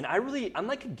is. And I'm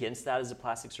like against that as a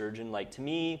plastic surgeon. Like to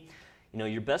me,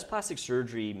 your best plastic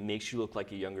surgery makes you look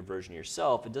like a younger version of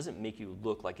yourself. It doesn't make you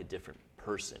look like a different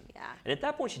person. Yeah. And at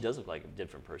that point, she does look like a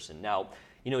different person. Now,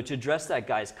 to address that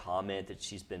guy's comment that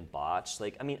she's been botched,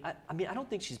 like, I don't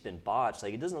think she's been botched.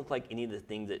 Like, it doesn't look like any of the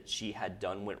things that she had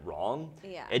done went wrong.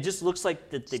 Yeah. It just looks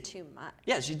like it's too much.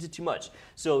 Yeah, she did too much.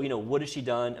 So, what has she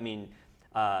done? I mean,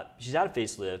 she's had a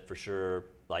facelift for sure,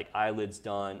 like eyelids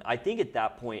done. I think at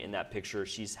that point in that picture,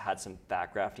 she's had some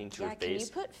fat grafting to her face.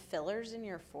 Can you put fillers in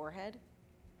your forehead?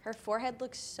 Her forehead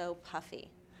looks so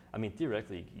puffy. I mean,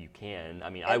 theoretically, you can. I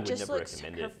mean, I would never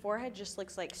recommend it. Her forehead just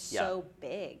looks like so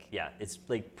big. Yeah, it's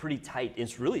like pretty tight.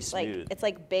 It's really smooth. It's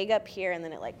like big up here, and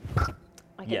then it like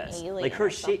an alien. Like her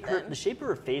shape, the shape of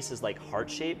her face is like heart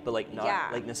shaped, but like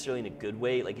not like necessarily in a good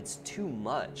way. Like it's too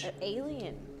much. An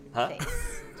alien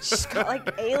face. She's got like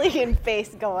alien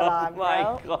face going on,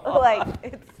 bro. Oh my God.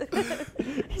 Like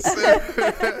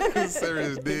it's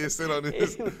Sarah's dead set on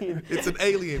this. Alien. It's an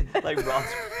alien. Like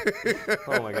Ross.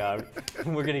 Oh my God,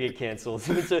 we're gonna get canceled.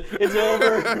 It's over.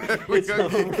 It's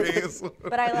over.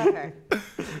 But I love her.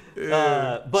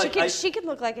 But she could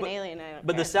look like an alien.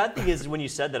 But the sad thing is, when you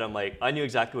said that, I'm like, I knew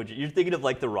exactly what you're thinking of,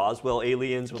 like the Roswell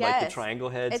aliens with like the triangle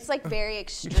heads. It's like very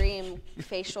extreme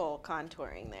facial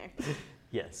contouring there.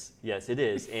 Yes, it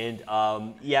is. And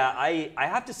I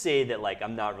have to say that like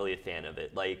I'm not really a fan of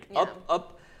it. Like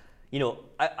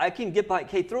I can get by.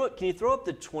 Okay, can you throw up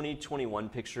the 2021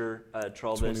 picture,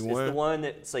 Charles? It's the one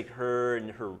that's like her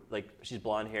and her, like she's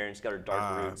blonde hair and she's got her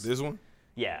dark roots. This one?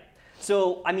 Yeah.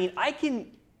 So I mean,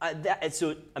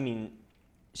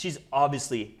 she's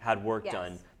obviously had work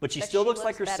done, but she still looks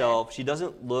like herself. Better. She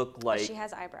doesn't look like. But she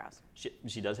has eyebrows.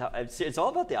 She does have. It's all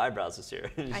about the eyebrows this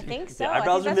year. I think so. The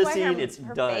eyebrows are missing. It's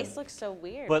her done. face looks so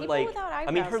weird. But people like, without eyebrows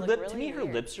I mean, her look lip. really To me, her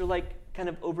weird. lips are like kind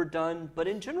of overdone, but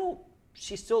in general,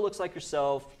 she still looks like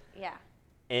herself. Yeah.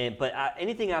 But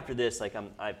anything after this, like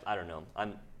I don't know,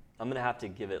 I'm gonna have to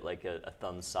give it like a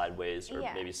thumb sideways or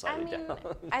maybe slightly down.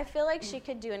 I feel like she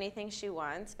could do anything she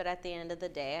wants, but at the end of the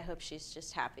day, I hope she's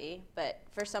just happy. But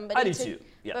for somebody I do too.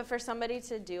 Yeah. But for somebody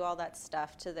to do all that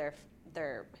stuff to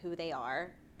their who they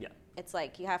are, it's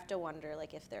like you have to wonder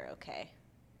like if they're okay.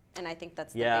 And I think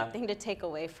that's the big thing to take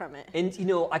away from it. And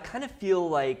I kind of feel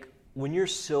like when you're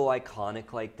so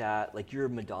iconic like that, like you're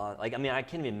Madonna, like, I mean, I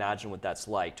can't even imagine what that's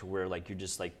like to where like you're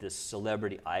just like this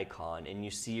celebrity icon and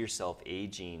you see yourself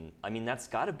aging. I mean, that's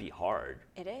gotta be hard.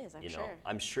 It is, I'm sure.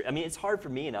 I'm sure, I mean, it's hard for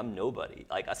me and I'm nobody.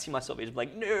 Like, I see myself aging,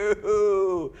 like,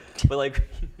 no, but like,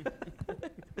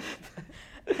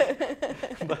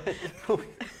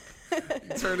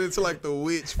 You turned into like the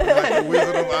witch from like the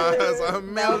Wizard of Oz.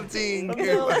 I'm melting.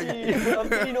 I'm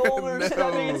getting older,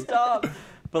 stop.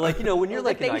 But like, when you're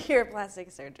like thank you, plastic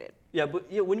surgeon. Yeah,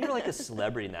 but when you're like a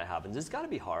celebrity and that happens, it's got to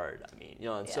be hard. I mean,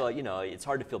 and so it's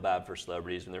hard to feel bad for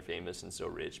celebrities when they're famous and so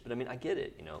rich. But I mean, I get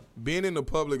it, Being in the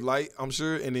public light, I'm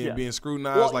sure, and then being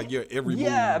scrutinized, like every move.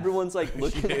 Yeah, everyone's like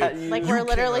looking at you. Like we're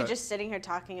literally just sitting here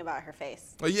talking about her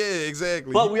face. Oh yeah,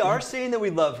 exactly. But we are saying that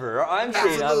we love her. I'm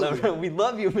saying I love her. We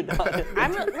love you, Madonna.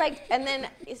 I'm like, and then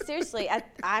seriously,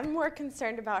 I'm more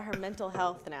concerned about her mental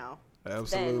health now.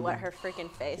 Absolutely. Than what her freaking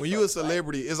face. When you're a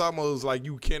celebrity, it's almost like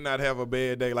you cannot have a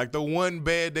bad day. Like the one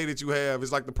bad day that you have,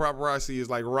 it's like the paparazzi is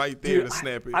like right there to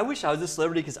snap it. I wish I was a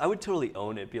celebrity because I would totally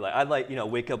own it. Be like, I'd like,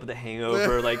 wake up with a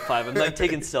hangover, like 5. I'm like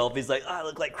taking selfies, like, I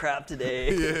look like crap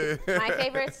today. Yeah. My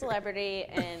favorite celebrity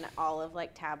in all of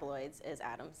like tabloids is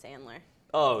Adam Sandler.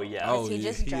 Oh yeah. Oh, he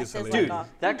just dresses like dude,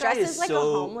 that guy is like so,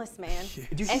 a homeless man.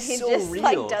 Dude, and he so just real.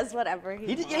 Like does whatever he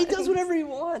wants. Yeah, he does whatever he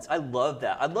wants. I love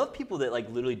that. I love people that like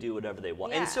literally do whatever they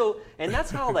want. Yeah. And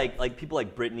that's how like people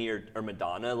like Britney or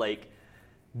Madonna, like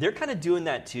they're kind of doing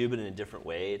that too, but in a different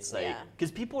way. It's like because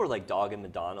people are like dogging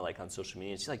Madonna like on social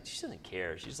media. And she doesn't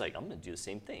care. She's like, I'm gonna do the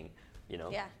same thing,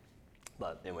 Yeah.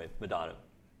 But anyway, Madonna.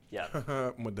 Yeah.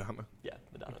 Madonna. Yeah,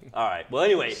 Madonna. All right. Well,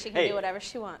 anyway, she can do whatever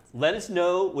she wants. Let us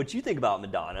know what you think about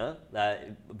Madonna.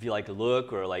 If you like the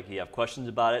look or like you have questions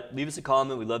about it, leave us a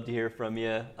comment. We'd love to hear from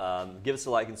you. Give us a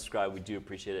like and subscribe. We do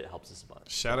appreciate it. It helps us a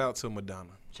bunch. Shout out to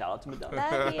Madonna. Shout out to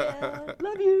Madonna.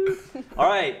 Love you. Love you. All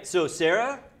right. So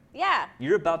Sarah. Yeah.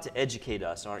 You're about to educate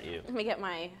us, aren't you? Let me get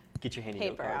my your handy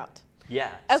paper note card. out.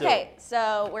 Yeah. Okay.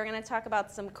 So we're gonna talk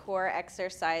about some core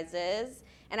exercises,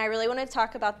 and I really want to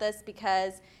talk about this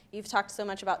because you've talked so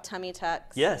much about tummy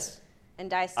tucks. Yes. And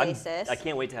diastasis. I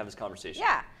can't wait to have this conversation.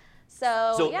 Yeah.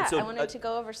 So I wanted to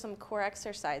go over some core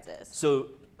exercises.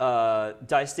 So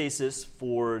diastasis,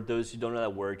 for those who don't know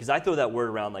that word, because I throw that word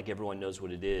around like everyone knows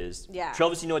what it is. Yeah.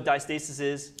 Travis, you know what diastasis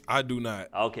is? I do not.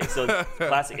 Okay, so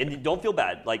classic. And don't feel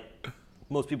bad. Like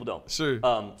most people don't. Sure.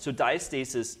 So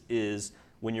diastasis is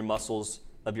when your muscles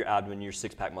of your abdomen, your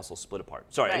six-pack muscles split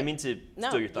apart. Sorry, I didn't mean to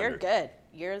steal your thunder. No, you're good.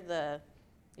 You're the...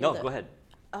 Go ahead.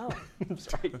 Oh. I'm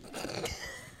sorry.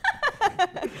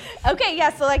 Okay,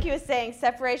 yeah, so like you were saying,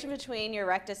 separation between your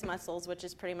rectus muscles, which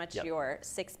is pretty much your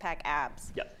six-pack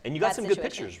abs. Yeah, and you got some good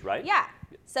pictures, right? Yeah.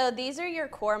 So these are your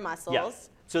core muscles. Yeah.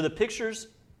 So the pictures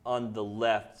on the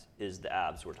left is the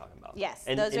abs we're talking about. Yes,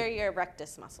 those are your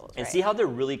rectus muscles, And right? see how they're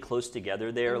really close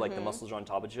together there, like the muscles are on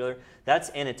top of each other? That's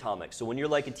anatomic. So when you're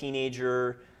like a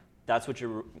teenager, that's what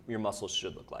your muscles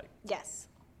should look like. Yes,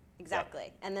 exactly.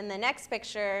 Yep. And then the next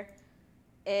picture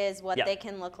is what they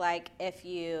can look like if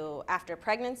you, after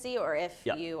pregnancy, or if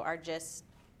you are just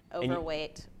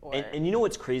overweight. And you know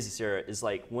what's crazy, Sarah, is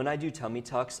like when I do tummy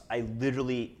tucks, I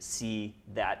literally see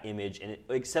that image, and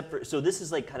except for, so this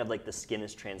is like kind of like the skin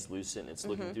is translucent, it's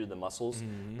looking through the muscles,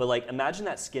 but like imagine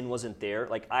that skin wasn't there.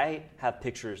 Like I have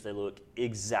pictures that look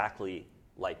exactly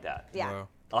like that. Yeah. Wow.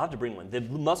 I'll have to bring one. The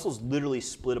muscles literally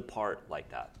split apart like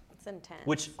that. It's intense.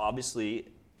 Which obviously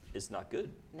is not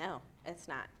good. No, it's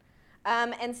not.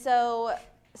 And so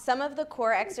some of the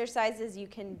core exercises you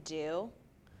can do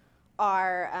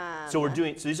are... so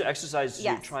these are exercises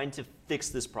you're trying to fix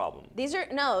this problem. These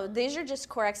are just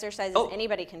core exercises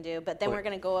anybody can do, but then we're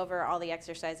going to go over all the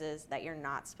exercises that you're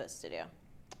not supposed to do.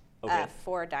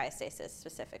 For diastasis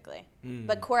specifically.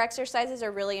 But core exercises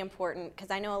are really important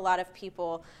because I know a lot of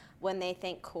people, when they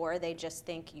think core, they just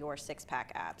think your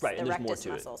six-pack abs, right, the rectus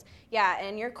muscles. Yeah,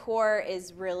 and your core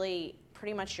is really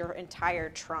pretty much your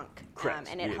entire trunk. Correct.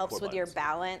 And it helps with your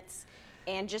balance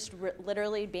and just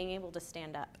literally being able to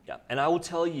stand up. Yeah, and I will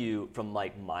tell you from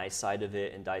like my side of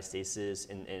it and diastasis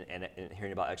and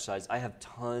hearing about exercise, I have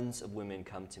tons of women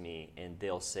come to me and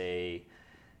they'll say,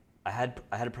 I had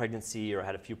a pregnancy, or I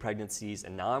had a few pregnancies,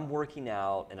 and now I'm working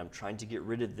out and I'm trying to get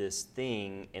rid of this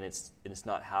thing, and it's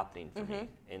not happening for me.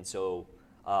 And so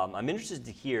I'm interested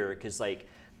to hear, because like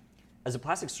as a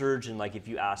plastic surgeon, like if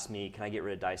you ask me, can I get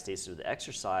rid of diastasis with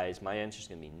exercise, my answer is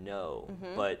going to be no.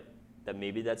 But that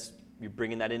maybe you're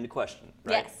bringing that into question,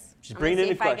 right? Yes. She's bringing it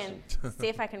into question. See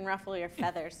if I can ruffle your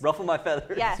feathers. Ruffle my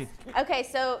feathers. Yes. Okay,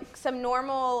 so some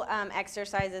normal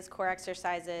exercises, core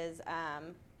exercises.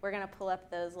 We're going to pull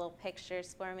up those little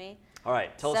pictures for me. All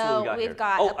right, tell us what we got here. So we've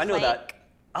got Oh, a I know that. plank.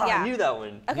 I knew that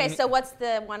one. Okay, so what's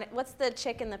the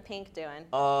chick in the pink doing?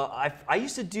 I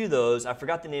used to do those. I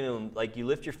forgot the name of them. Like you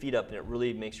lift your feet up and it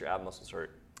really makes your ab muscles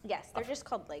hurt. Yes, they're just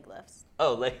called leg lifts.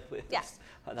 Oh, leg lifts. Yes.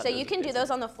 Yeah. So you can do those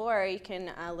on the floor, or you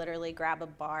can literally grab a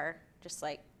bar, just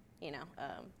like,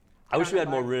 I wish we had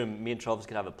more room. Me and Travis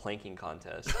could have a planking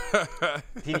contest.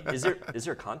 Is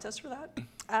there a contest for that?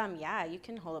 Yeah, you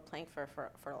can hold a plank for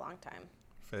a long time.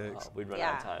 Facts. We'd run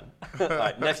out of time. All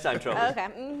right, next time, Travis.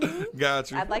 Okay.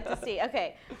 Got you. I'd like to see.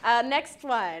 Okay, next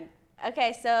one.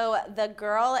 Okay, so the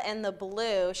girl in the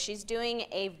blue, she's doing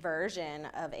a version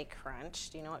of a crunch.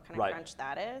 Do you know what kind of crunch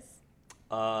that is?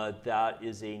 That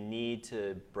is a knee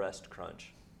to breast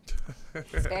crunch.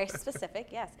 It's very specific,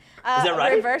 yes. Is that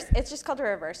right? It's just called a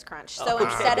reverse crunch. So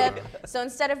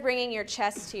instead of bringing your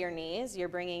chest to your knees, you're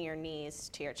bringing your knees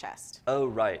to your chest. Oh,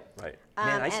 right.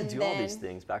 Man, I used to do all then- these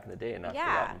things back in the day, and I've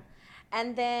Yeah. forgotten.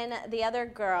 And then the other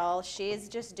girl, she's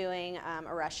just doing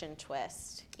a Russian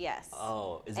twist. Yes.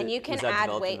 Oh, and you can was that add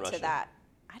developed in weight to Russia? that.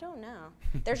 I don't know.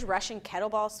 There's Russian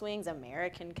kettlebell swings,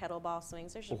 American kettlebell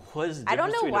swings. What is the I don't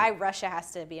difference know between why Russia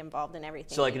has to be involved in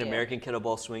everything. So like we an do. American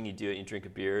kettlebell swing, you do it, you drink a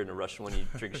beer, and a Russian one, you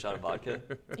drink a shot of vodka?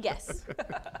 Yes.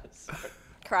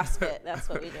 CrossFit, that's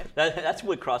what we do. That's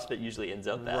what CrossFit usually ends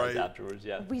up as Right. afterwards,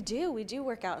 yeah. We do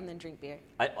work out and then drink beer.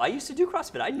 I used to do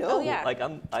CrossFit, I know. Oh, yeah. Like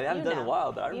I haven't done it in a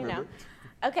while, but I remember.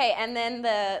 Okay, and then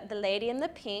the lady in the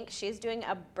pink, she's doing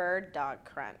a bird dog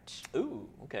crunch. Ooh,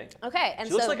 okay. Okay, and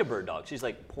She looks like a bird dog. She's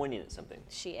like pointing at something.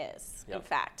 She is, in Yep.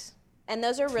 fact. And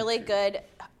those are really good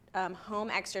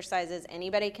home exercises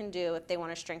anybody can do if they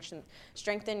want to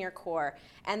strengthen your core.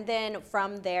 And then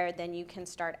from there, then you can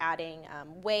start adding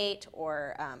weight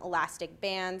or elastic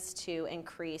bands to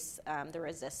increase the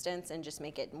resistance and just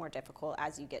make it more difficult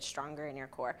as you get stronger in your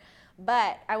core.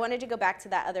 But I wanted to go back to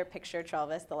that other picture,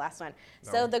 Travis, the last one.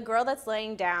 No. So the girl that's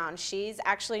laying down, she's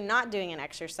actually not doing an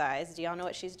exercise. Do y'all know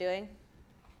what she's doing?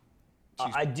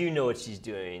 I do know what she's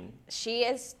doing.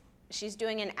 She's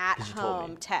doing an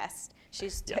at-home test.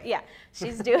 She's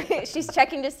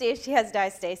checking to see if she has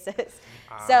diastasis.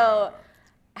 So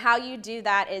how you do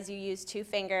that is you use 2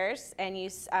 fingers and you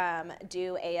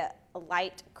do a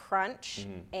light crunch.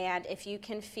 And if you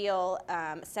can feel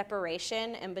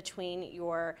separation in between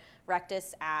your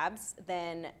rectus abs,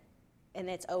 and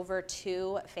it's over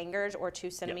 2 fingers or 2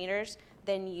 centimeters,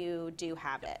 then you do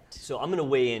have it. So I'm going to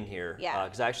weigh in here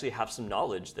because Yeah. I actually have some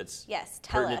knowledge that's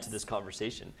tell pertinent us. to this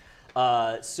conversation.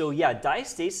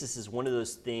 Diastasis is one of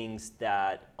those things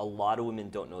that a lot of women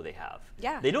don't know they have.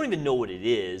 Yeah. They don't even know what it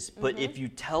is, but if you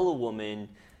tell a woman,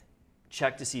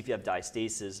 check to see if you have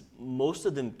diastasis, most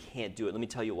of them can't do it. Let me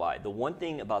tell you why. The one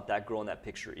thing about that girl in that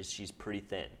picture is she's pretty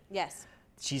thin. Yes.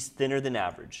 She's thinner than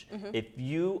average. If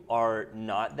you are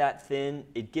not that thin,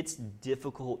 it gets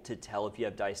difficult to tell if you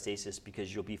have diastasis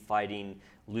because you'll be fighting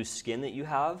loose skin that you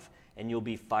have, and you'll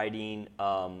be fighting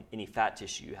any fat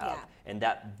tissue you have, and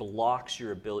that blocks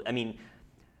your ability. I mean,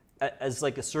 as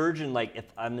like a surgeon, like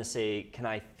if I'm gonna say, can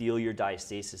I feel your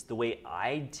diastasis? The way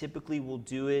I typically will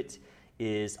do it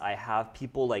is I have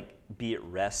people like be at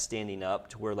rest standing up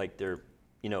to where like they're,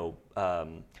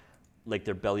 like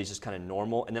their belly's just kind of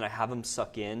normal, and then I have them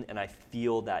suck in and I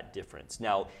feel that difference.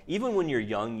 Now, even when you're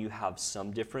young, you have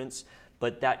some difference,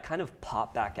 but that kind of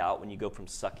pop back out when you go from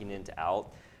sucking in to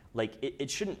out. Like it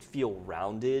shouldn't feel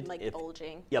rounded. Like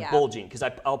bulging. Yeah, bulging. Because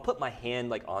I'll put my hand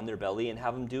like on their belly and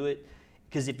have them do it.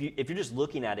 Because if you're just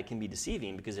looking at it, it can be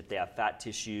deceiving. Because if they have fat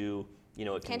tissue,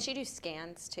 it Can't you do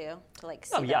scans too to like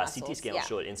see the muscles? muscles? CT scan will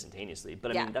show it instantaneously.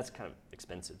 But I mean that's kind of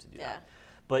expensive to do that.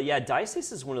 But yeah,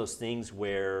 diastasis is one of those things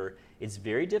where it's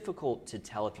very difficult to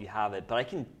tell if you have it.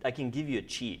 But I can give you a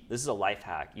cheat. This is a life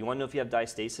hack. You want to know if you have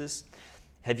diastasis?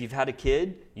 Have you had a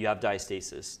kid? You have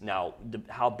diastasis. Now,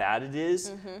 how bad it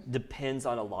is depends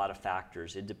on a lot of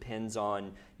factors. It depends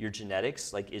on your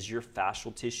genetics. Like, is your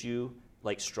fascial tissue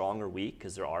like strong or weak?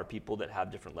 Because there are people that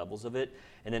have different levels of it.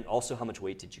 And then also, how much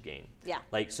weight did you gain? Yeah.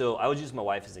 Like, so I would use my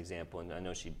wife as an example, and I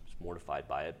know she's mortified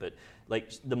by it. But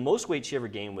like, the most weight she ever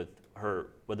gained with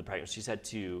the pregnancy, she's had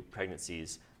 2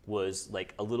 pregnancies, was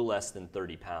like a little less than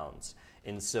 30 pounds.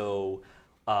 And so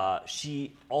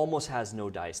she almost has no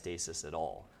diastasis at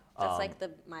all. That's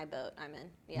like my boat I'm in.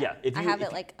 Yeah. I have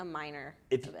it like a minor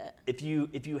of it. If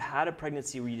you had a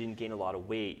pregnancy where you didn't gain a lot of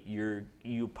weight,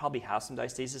 you probably have some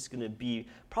diastasis. It's going to be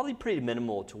probably pretty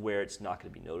minimal to where it's not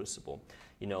going to be noticeable.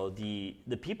 You know, the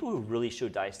people who really show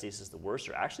diastasis the worst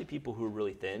are actually people who are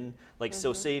really thin. Like,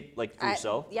 so say, like for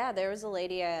yourself. Yeah, there was a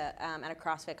lady at a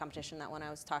CrossFit competition, that one I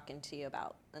was talking to you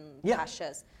about in past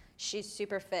shows. She's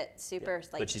super fit,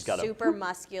 like super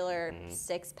muscular,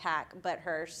 6-pack, but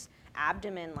her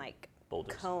abdomen like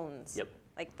boulders. Cones,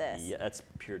 like this. Yeah, that's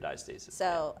pure diastasis.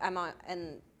 So I'm on,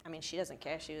 and I mean, she doesn't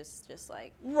care. She was just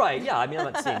like. Right. Yeah. I mean,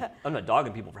 I'm not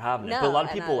dogging people for having it, but a lot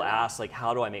of people ask, like,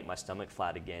 how do I make my stomach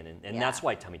flat again? And that's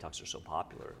why tummy tucks are so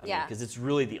popular. I mean, because it's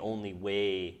really the only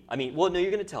way. I mean, well, no, you're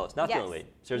going to tell us. Not the only way.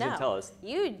 Sarah's going to tell us.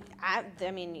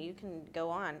 I mean, you can go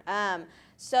on.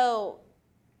 So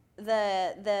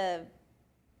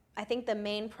I think the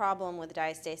main problem with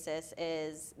diastasis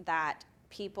is that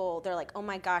they're like, oh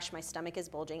my gosh, my stomach is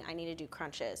bulging, I need to do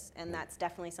crunches. And that's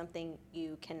definitely something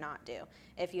you cannot do.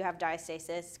 If you have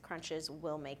diastasis, crunches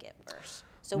will make it worse.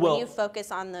 So when you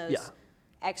focus on those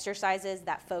exercises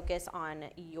that focus on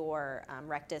your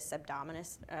rectus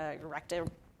abdominis, your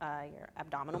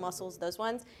abdominal muscles, those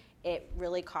ones, it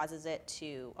really causes it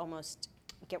to almost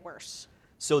get worse.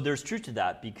 So there's truth to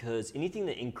that, because anything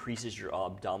that increases your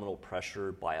abdominal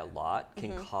pressure by a lot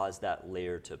can cause that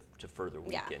layer to further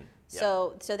weaken.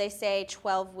 So they say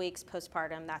 12 weeks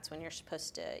postpartum, that's when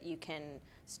you can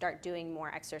start doing more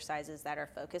exercises that are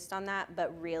focused on that.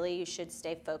 But really, you should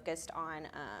stay focused on,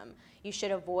 you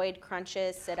should avoid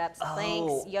crunches, sit-ups,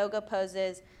 planks, yoga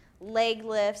poses, leg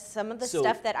lifts, some of the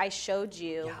stuff that I showed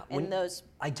you in those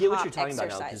I get what you're talking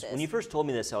exercises. about now, because when you first told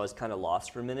me this, I was kind of lost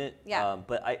for a minute.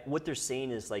 But what they're saying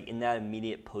is, like, in that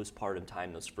immediate postpartum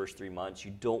time, those first 3 months,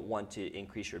 you don't want to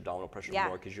increase your abdominal pressure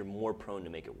more, because you're more prone to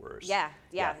make it worse. You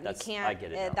can't. I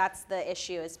get it now. That's the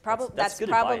issue. Is probably that's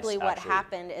probably advice, what actually.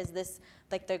 happened. Is this,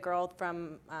 like, the girl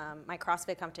from my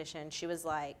CrossFit competition? She was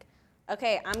like,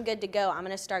 okay, I'm good to go. I'm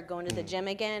going to start going to the gym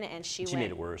again. And she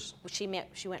made it worse. She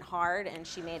went hard, and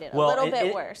she made it a little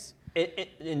bit worse.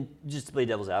 And just to play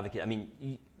devil's advocate, I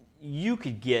mean, you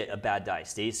could get a bad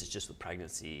diastasis just with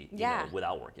pregnancy, you know,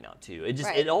 without working out too.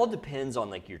 It all depends on,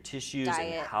 like, your tissues,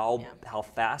 diet, and how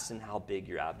fast and how big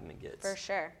your abdomen gets. For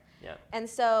sure. Yeah. And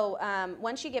so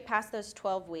once you get past those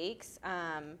 12 weeks,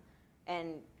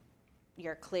 and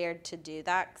you're cleared to do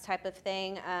that type of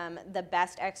thing, the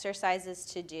best exercises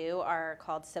to do are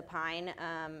called supine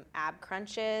ab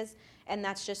crunches, and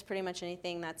that's just pretty much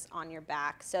anything that's on your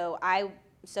back.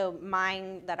 So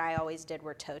mine that I always did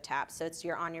were toe taps. So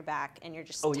you're on your back and you're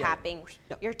just tapping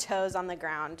your toes on the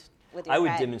ground with your I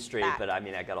would demonstrate, back. but I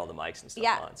mean, I got all the mics and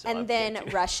stuff on. So and then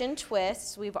Russian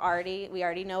twists. We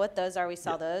already know what those are. We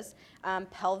saw those.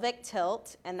 Pelvic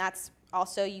tilt, and that's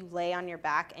also you lay on your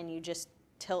back and you just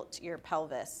tilt your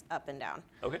pelvis up and down.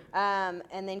 Okay.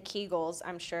 And then Kegels.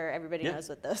 I'm sure everybody knows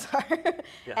what those are.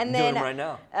 And I'm doing them right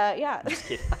now. I'm just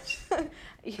kidding.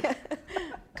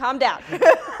 Calm down.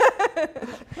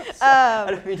 I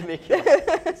don't mean to make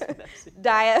it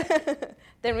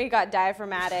Then we got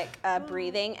diaphragmatic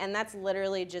breathing, and that's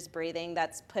literally just breathing.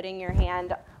 That's putting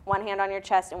one hand on your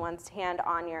chest and one hand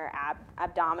on your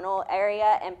abdominal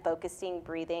area, and focusing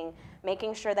breathing,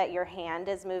 making sure that your hand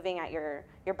is moving,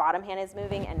 your bottom hand is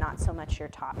moving, and not so much your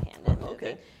top hand is moving.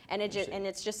 Okay. And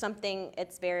it's just something,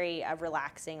 it's very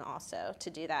relaxing also to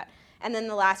do that. And then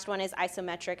the last one is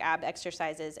isometric ab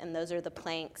exercises, and those are the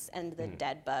planks and the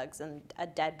dead bugs. And a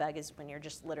dead bug is when you're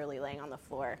just literally laying on the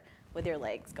floor with your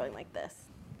legs going like this.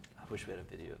 I wish we had a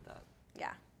video of that.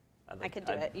 Yeah. I could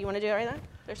do it. You want to do it right now?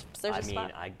 There's a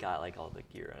spot. I got, like, all the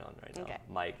gear on right now. Okay.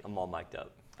 I'm all mic'd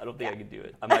up. I don't think I can do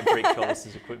it. I might break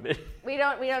Cronus's equipment. We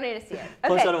don't need to see it. Okay.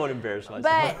 Plus, I don't want to embarrass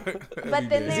myself. But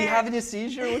then is he having a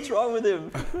seizure? What's wrong with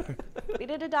him? We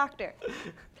did a doctor.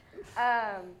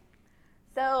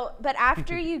 But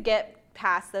after you get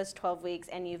past those 12 weeks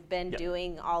and you've been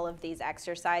doing all of these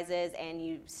exercises and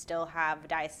you still have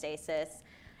diastasis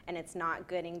and it's not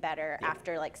getting better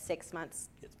after like 6 months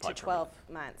to 12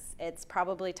 months, it's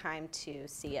probably time to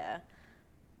see a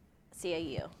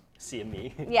you. See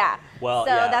me. Yeah. Well,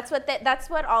 so that's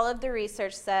what all of the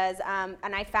research says,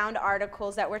 and I found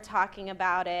articles that were talking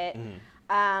about it.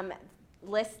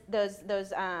 List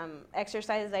those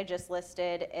exercises I just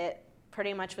listed. It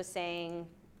pretty much was saying,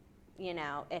 you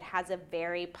know, it has a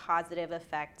very positive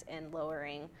effect in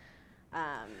lowering.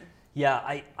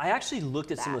 I actually looked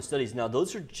at some of the studies. Now,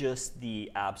 those are just the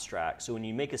abstract. So when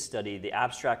you make a study, the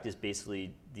abstract is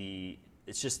basically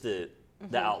it's just the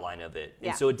outline of it.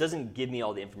 And so it doesn't give me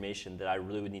all the information that I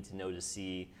really would need to know to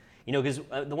see You know, because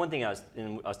the one thing I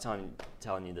was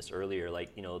telling you this earlier, like,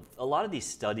 you know, a lot of these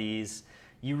studies,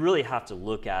 you really have to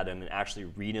look at them and actually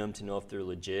read them to know if they're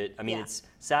legit. I mean, it's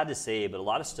sad to say, but a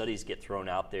lot of studies get thrown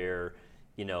out there,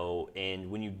 you know,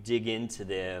 and when you dig into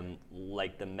them,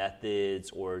 like the methods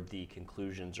or the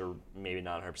conclusions are maybe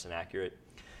not 100% accurate.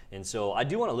 And so I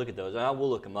do want to look at those, and I will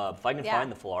look them up. If I can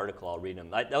find the full article, I'll read them.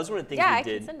 That was one of the things we did. Yeah,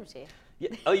 I can send them to you. Yeah.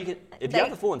 Oh, you can. If you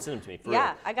have the full one, send them to me. For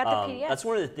real. I got the PDF. That's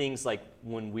one of the things, like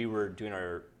when we were doing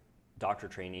our doctor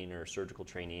training or surgical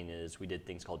training, is we did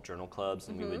things called journal clubs,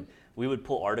 and we would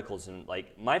pull articles. And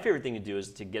like my favorite thing to do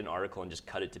is to get an article and just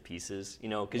cut it to pieces, you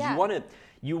know, because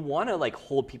you want to like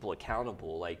hold people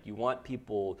accountable. Like you want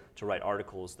people to write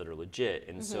articles that are legit.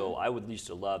 And so I would used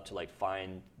to love to like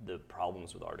find the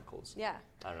problems with articles. Yeah.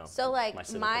 I don't know. So like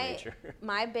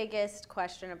my biggest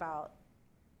question about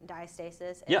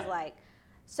diastasis is like,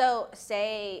 so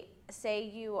say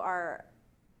you are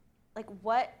like,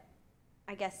 what,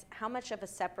 I guess, how much of a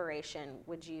separation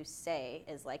would you say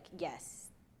is like, yes,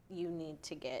 you need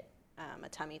to get a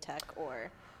tummy tuck, or?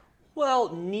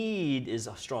 Well, need is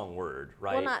a strong word,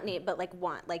 right? Well, not need, but like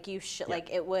want, like you should, like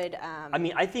it would. I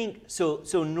mean, I think, so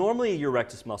normally your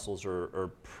rectus muscles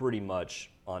are pretty much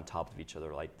on top of each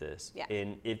other like this. Yeah.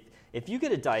 And if you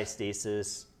get a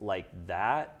diastasis like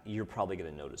that, you're probably going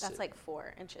to notice it. That's like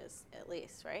 4 inches at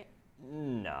least, right?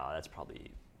 No, that's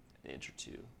probably an inch or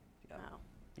two. Yeah. Wow.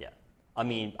 Yeah. I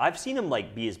mean, I've seen them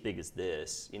like be as big as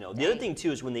this. You know, the other thing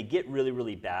too is when they get really,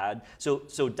 really bad. So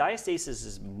diastasis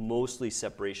is mostly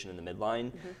separation in the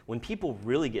midline. When people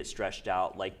really get stretched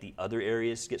out, like the other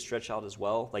areas get stretched out as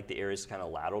well, like the areas kind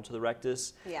of lateral to the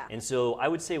rectus. Yeah. And so I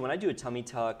would say when I do a tummy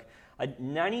tuck,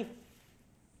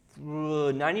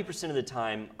 90% of the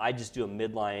time, I just do a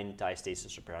midline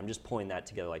diastasis repair. I'm just pulling that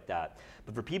together like that.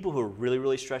 But for people who are really,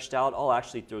 really stretched out, I'll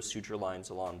actually throw suture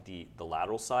lines along the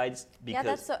lateral sides. Because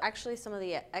that's actually some of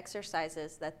the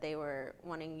exercises that they were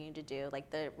wanting you to do,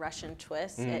 like the Russian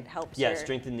twist. It helps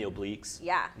strengthen the obliques.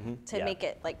 Yeah, to make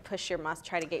it like push your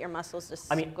try to get your muscles to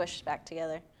squish back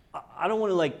together. I don't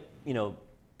want to like, you know,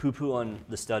 poo-poo on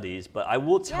the studies, but I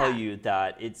will tell you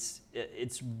that it's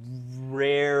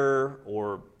rare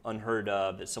or unheard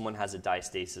of that someone has a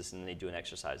diastasis and they do an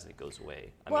exercise and it goes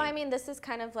away. I mean, this is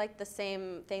kind of like the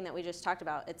same thing that we just talked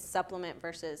about. It's supplement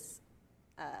versus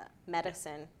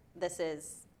medicine. This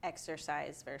is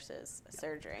exercise versus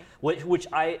surgery. Which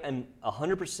I am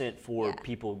 100% for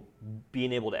people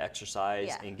being able to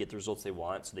exercise and get the results they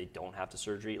want so they don't have to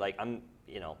surgery. Like I'm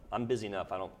busy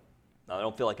enough. I don't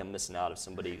feel like I'm missing out if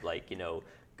somebody like, you know,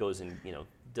 goes and, you know,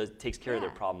 takes care of their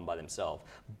problem by themselves.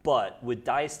 But with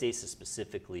diastasis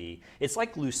specifically, it's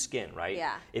like loose skin, right?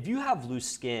 Yeah. If you have loose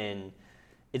skin,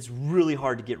 it's really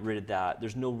hard to get rid of that.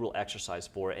 There's no real exercise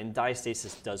for it. And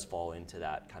diastasis does fall into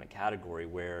that kind of category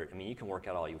where, I mean, you can work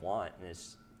out all you want and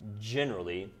it's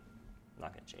generally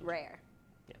not going to change. Rare.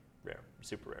 Yeah, rare,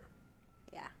 super rare.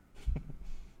 Yeah.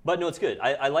 But no, it's good.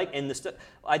 I like, and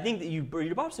I think that you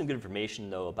brought up some good information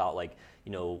though about like,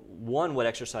 you know, one, what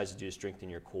exercises to do to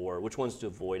strengthen your core, which ones to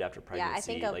avoid after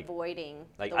pregnancy. Yeah, I think avoiding.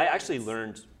 Like I actually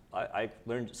learned, I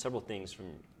learned several things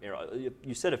from, you know,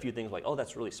 you said a few things like, oh,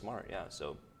 that's really smart. Yeah,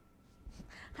 so.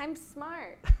 I'm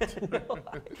smart. No,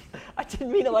 I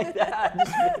didn't mean it like that. I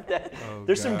just meant that. Oh,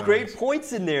 there's some great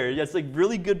points in there. That's like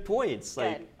really good points. Good.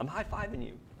 Like I'm high-fiving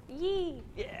you. Yee.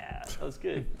 Yeah, that was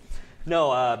good.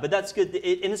 No, but that's good,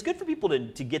 and it's good for people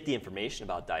to get the information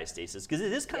about diastasis because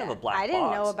it is kind of a black box. I didn't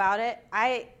know about it.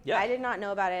 I did not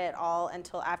know about it at all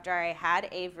until after I had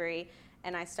Avery,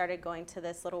 and I started going to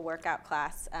this little workout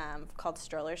class called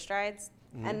Stroller Strides,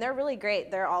 and they're really great.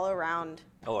 They're all around.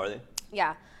 Oh, are they?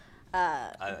 Yeah,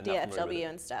 DFW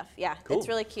and stuff. Yeah, cool. It's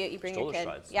really cute. You bring Stroller your kid.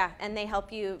 Strides. Yeah, and they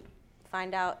help you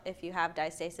find out if you have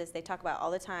diastasis. They talk about it all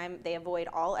the time. They avoid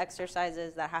all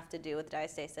exercises that have to do with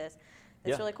diastasis.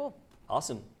 It's really cool.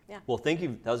 Awesome. Yeah. Well, thank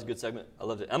you. That was a good segment. I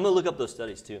loved it. I'm going to look up those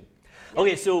studies too. Yeah.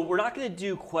 Okay, so we're not going to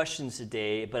do questions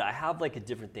today, but I have like a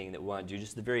different thing that we want to do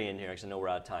just at the very end here because I know we're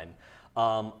out of time.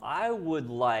 I would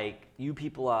like you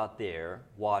people out there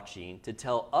watching to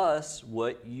tell us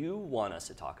what you want us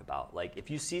to talk about. Like if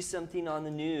you see something on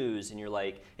the news and you're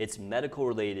like, it's medical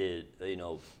related, you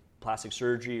know, plastic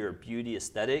surgery or beauty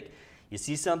aesthetic, you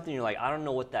see something, you're like, I don't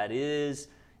know what that is.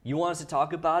 You want us to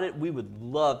talk about it? We would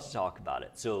love to talk about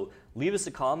it. So leave us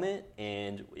a comment,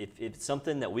 and if it's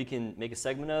something that we can make a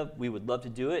segment of, we would love to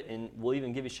do it, and we'll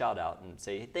even give you a shout out and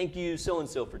say, hey, thank you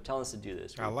so-and-so for telling us to do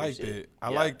this. I liked it. I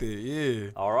liked it, yeah.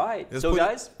 All right.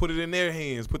 Guys. Put it in their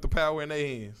hands. Put the power in their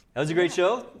hands. That was a great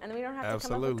show. And then we don't have to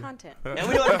come up with content. And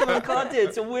we don't have to come up with content.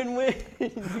 It's a win-win.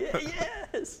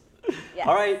 Yes.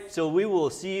 All right, so we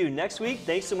will see you next week.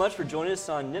 Thanks so much for joining us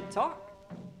on Nip Talk.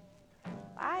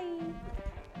 Bye.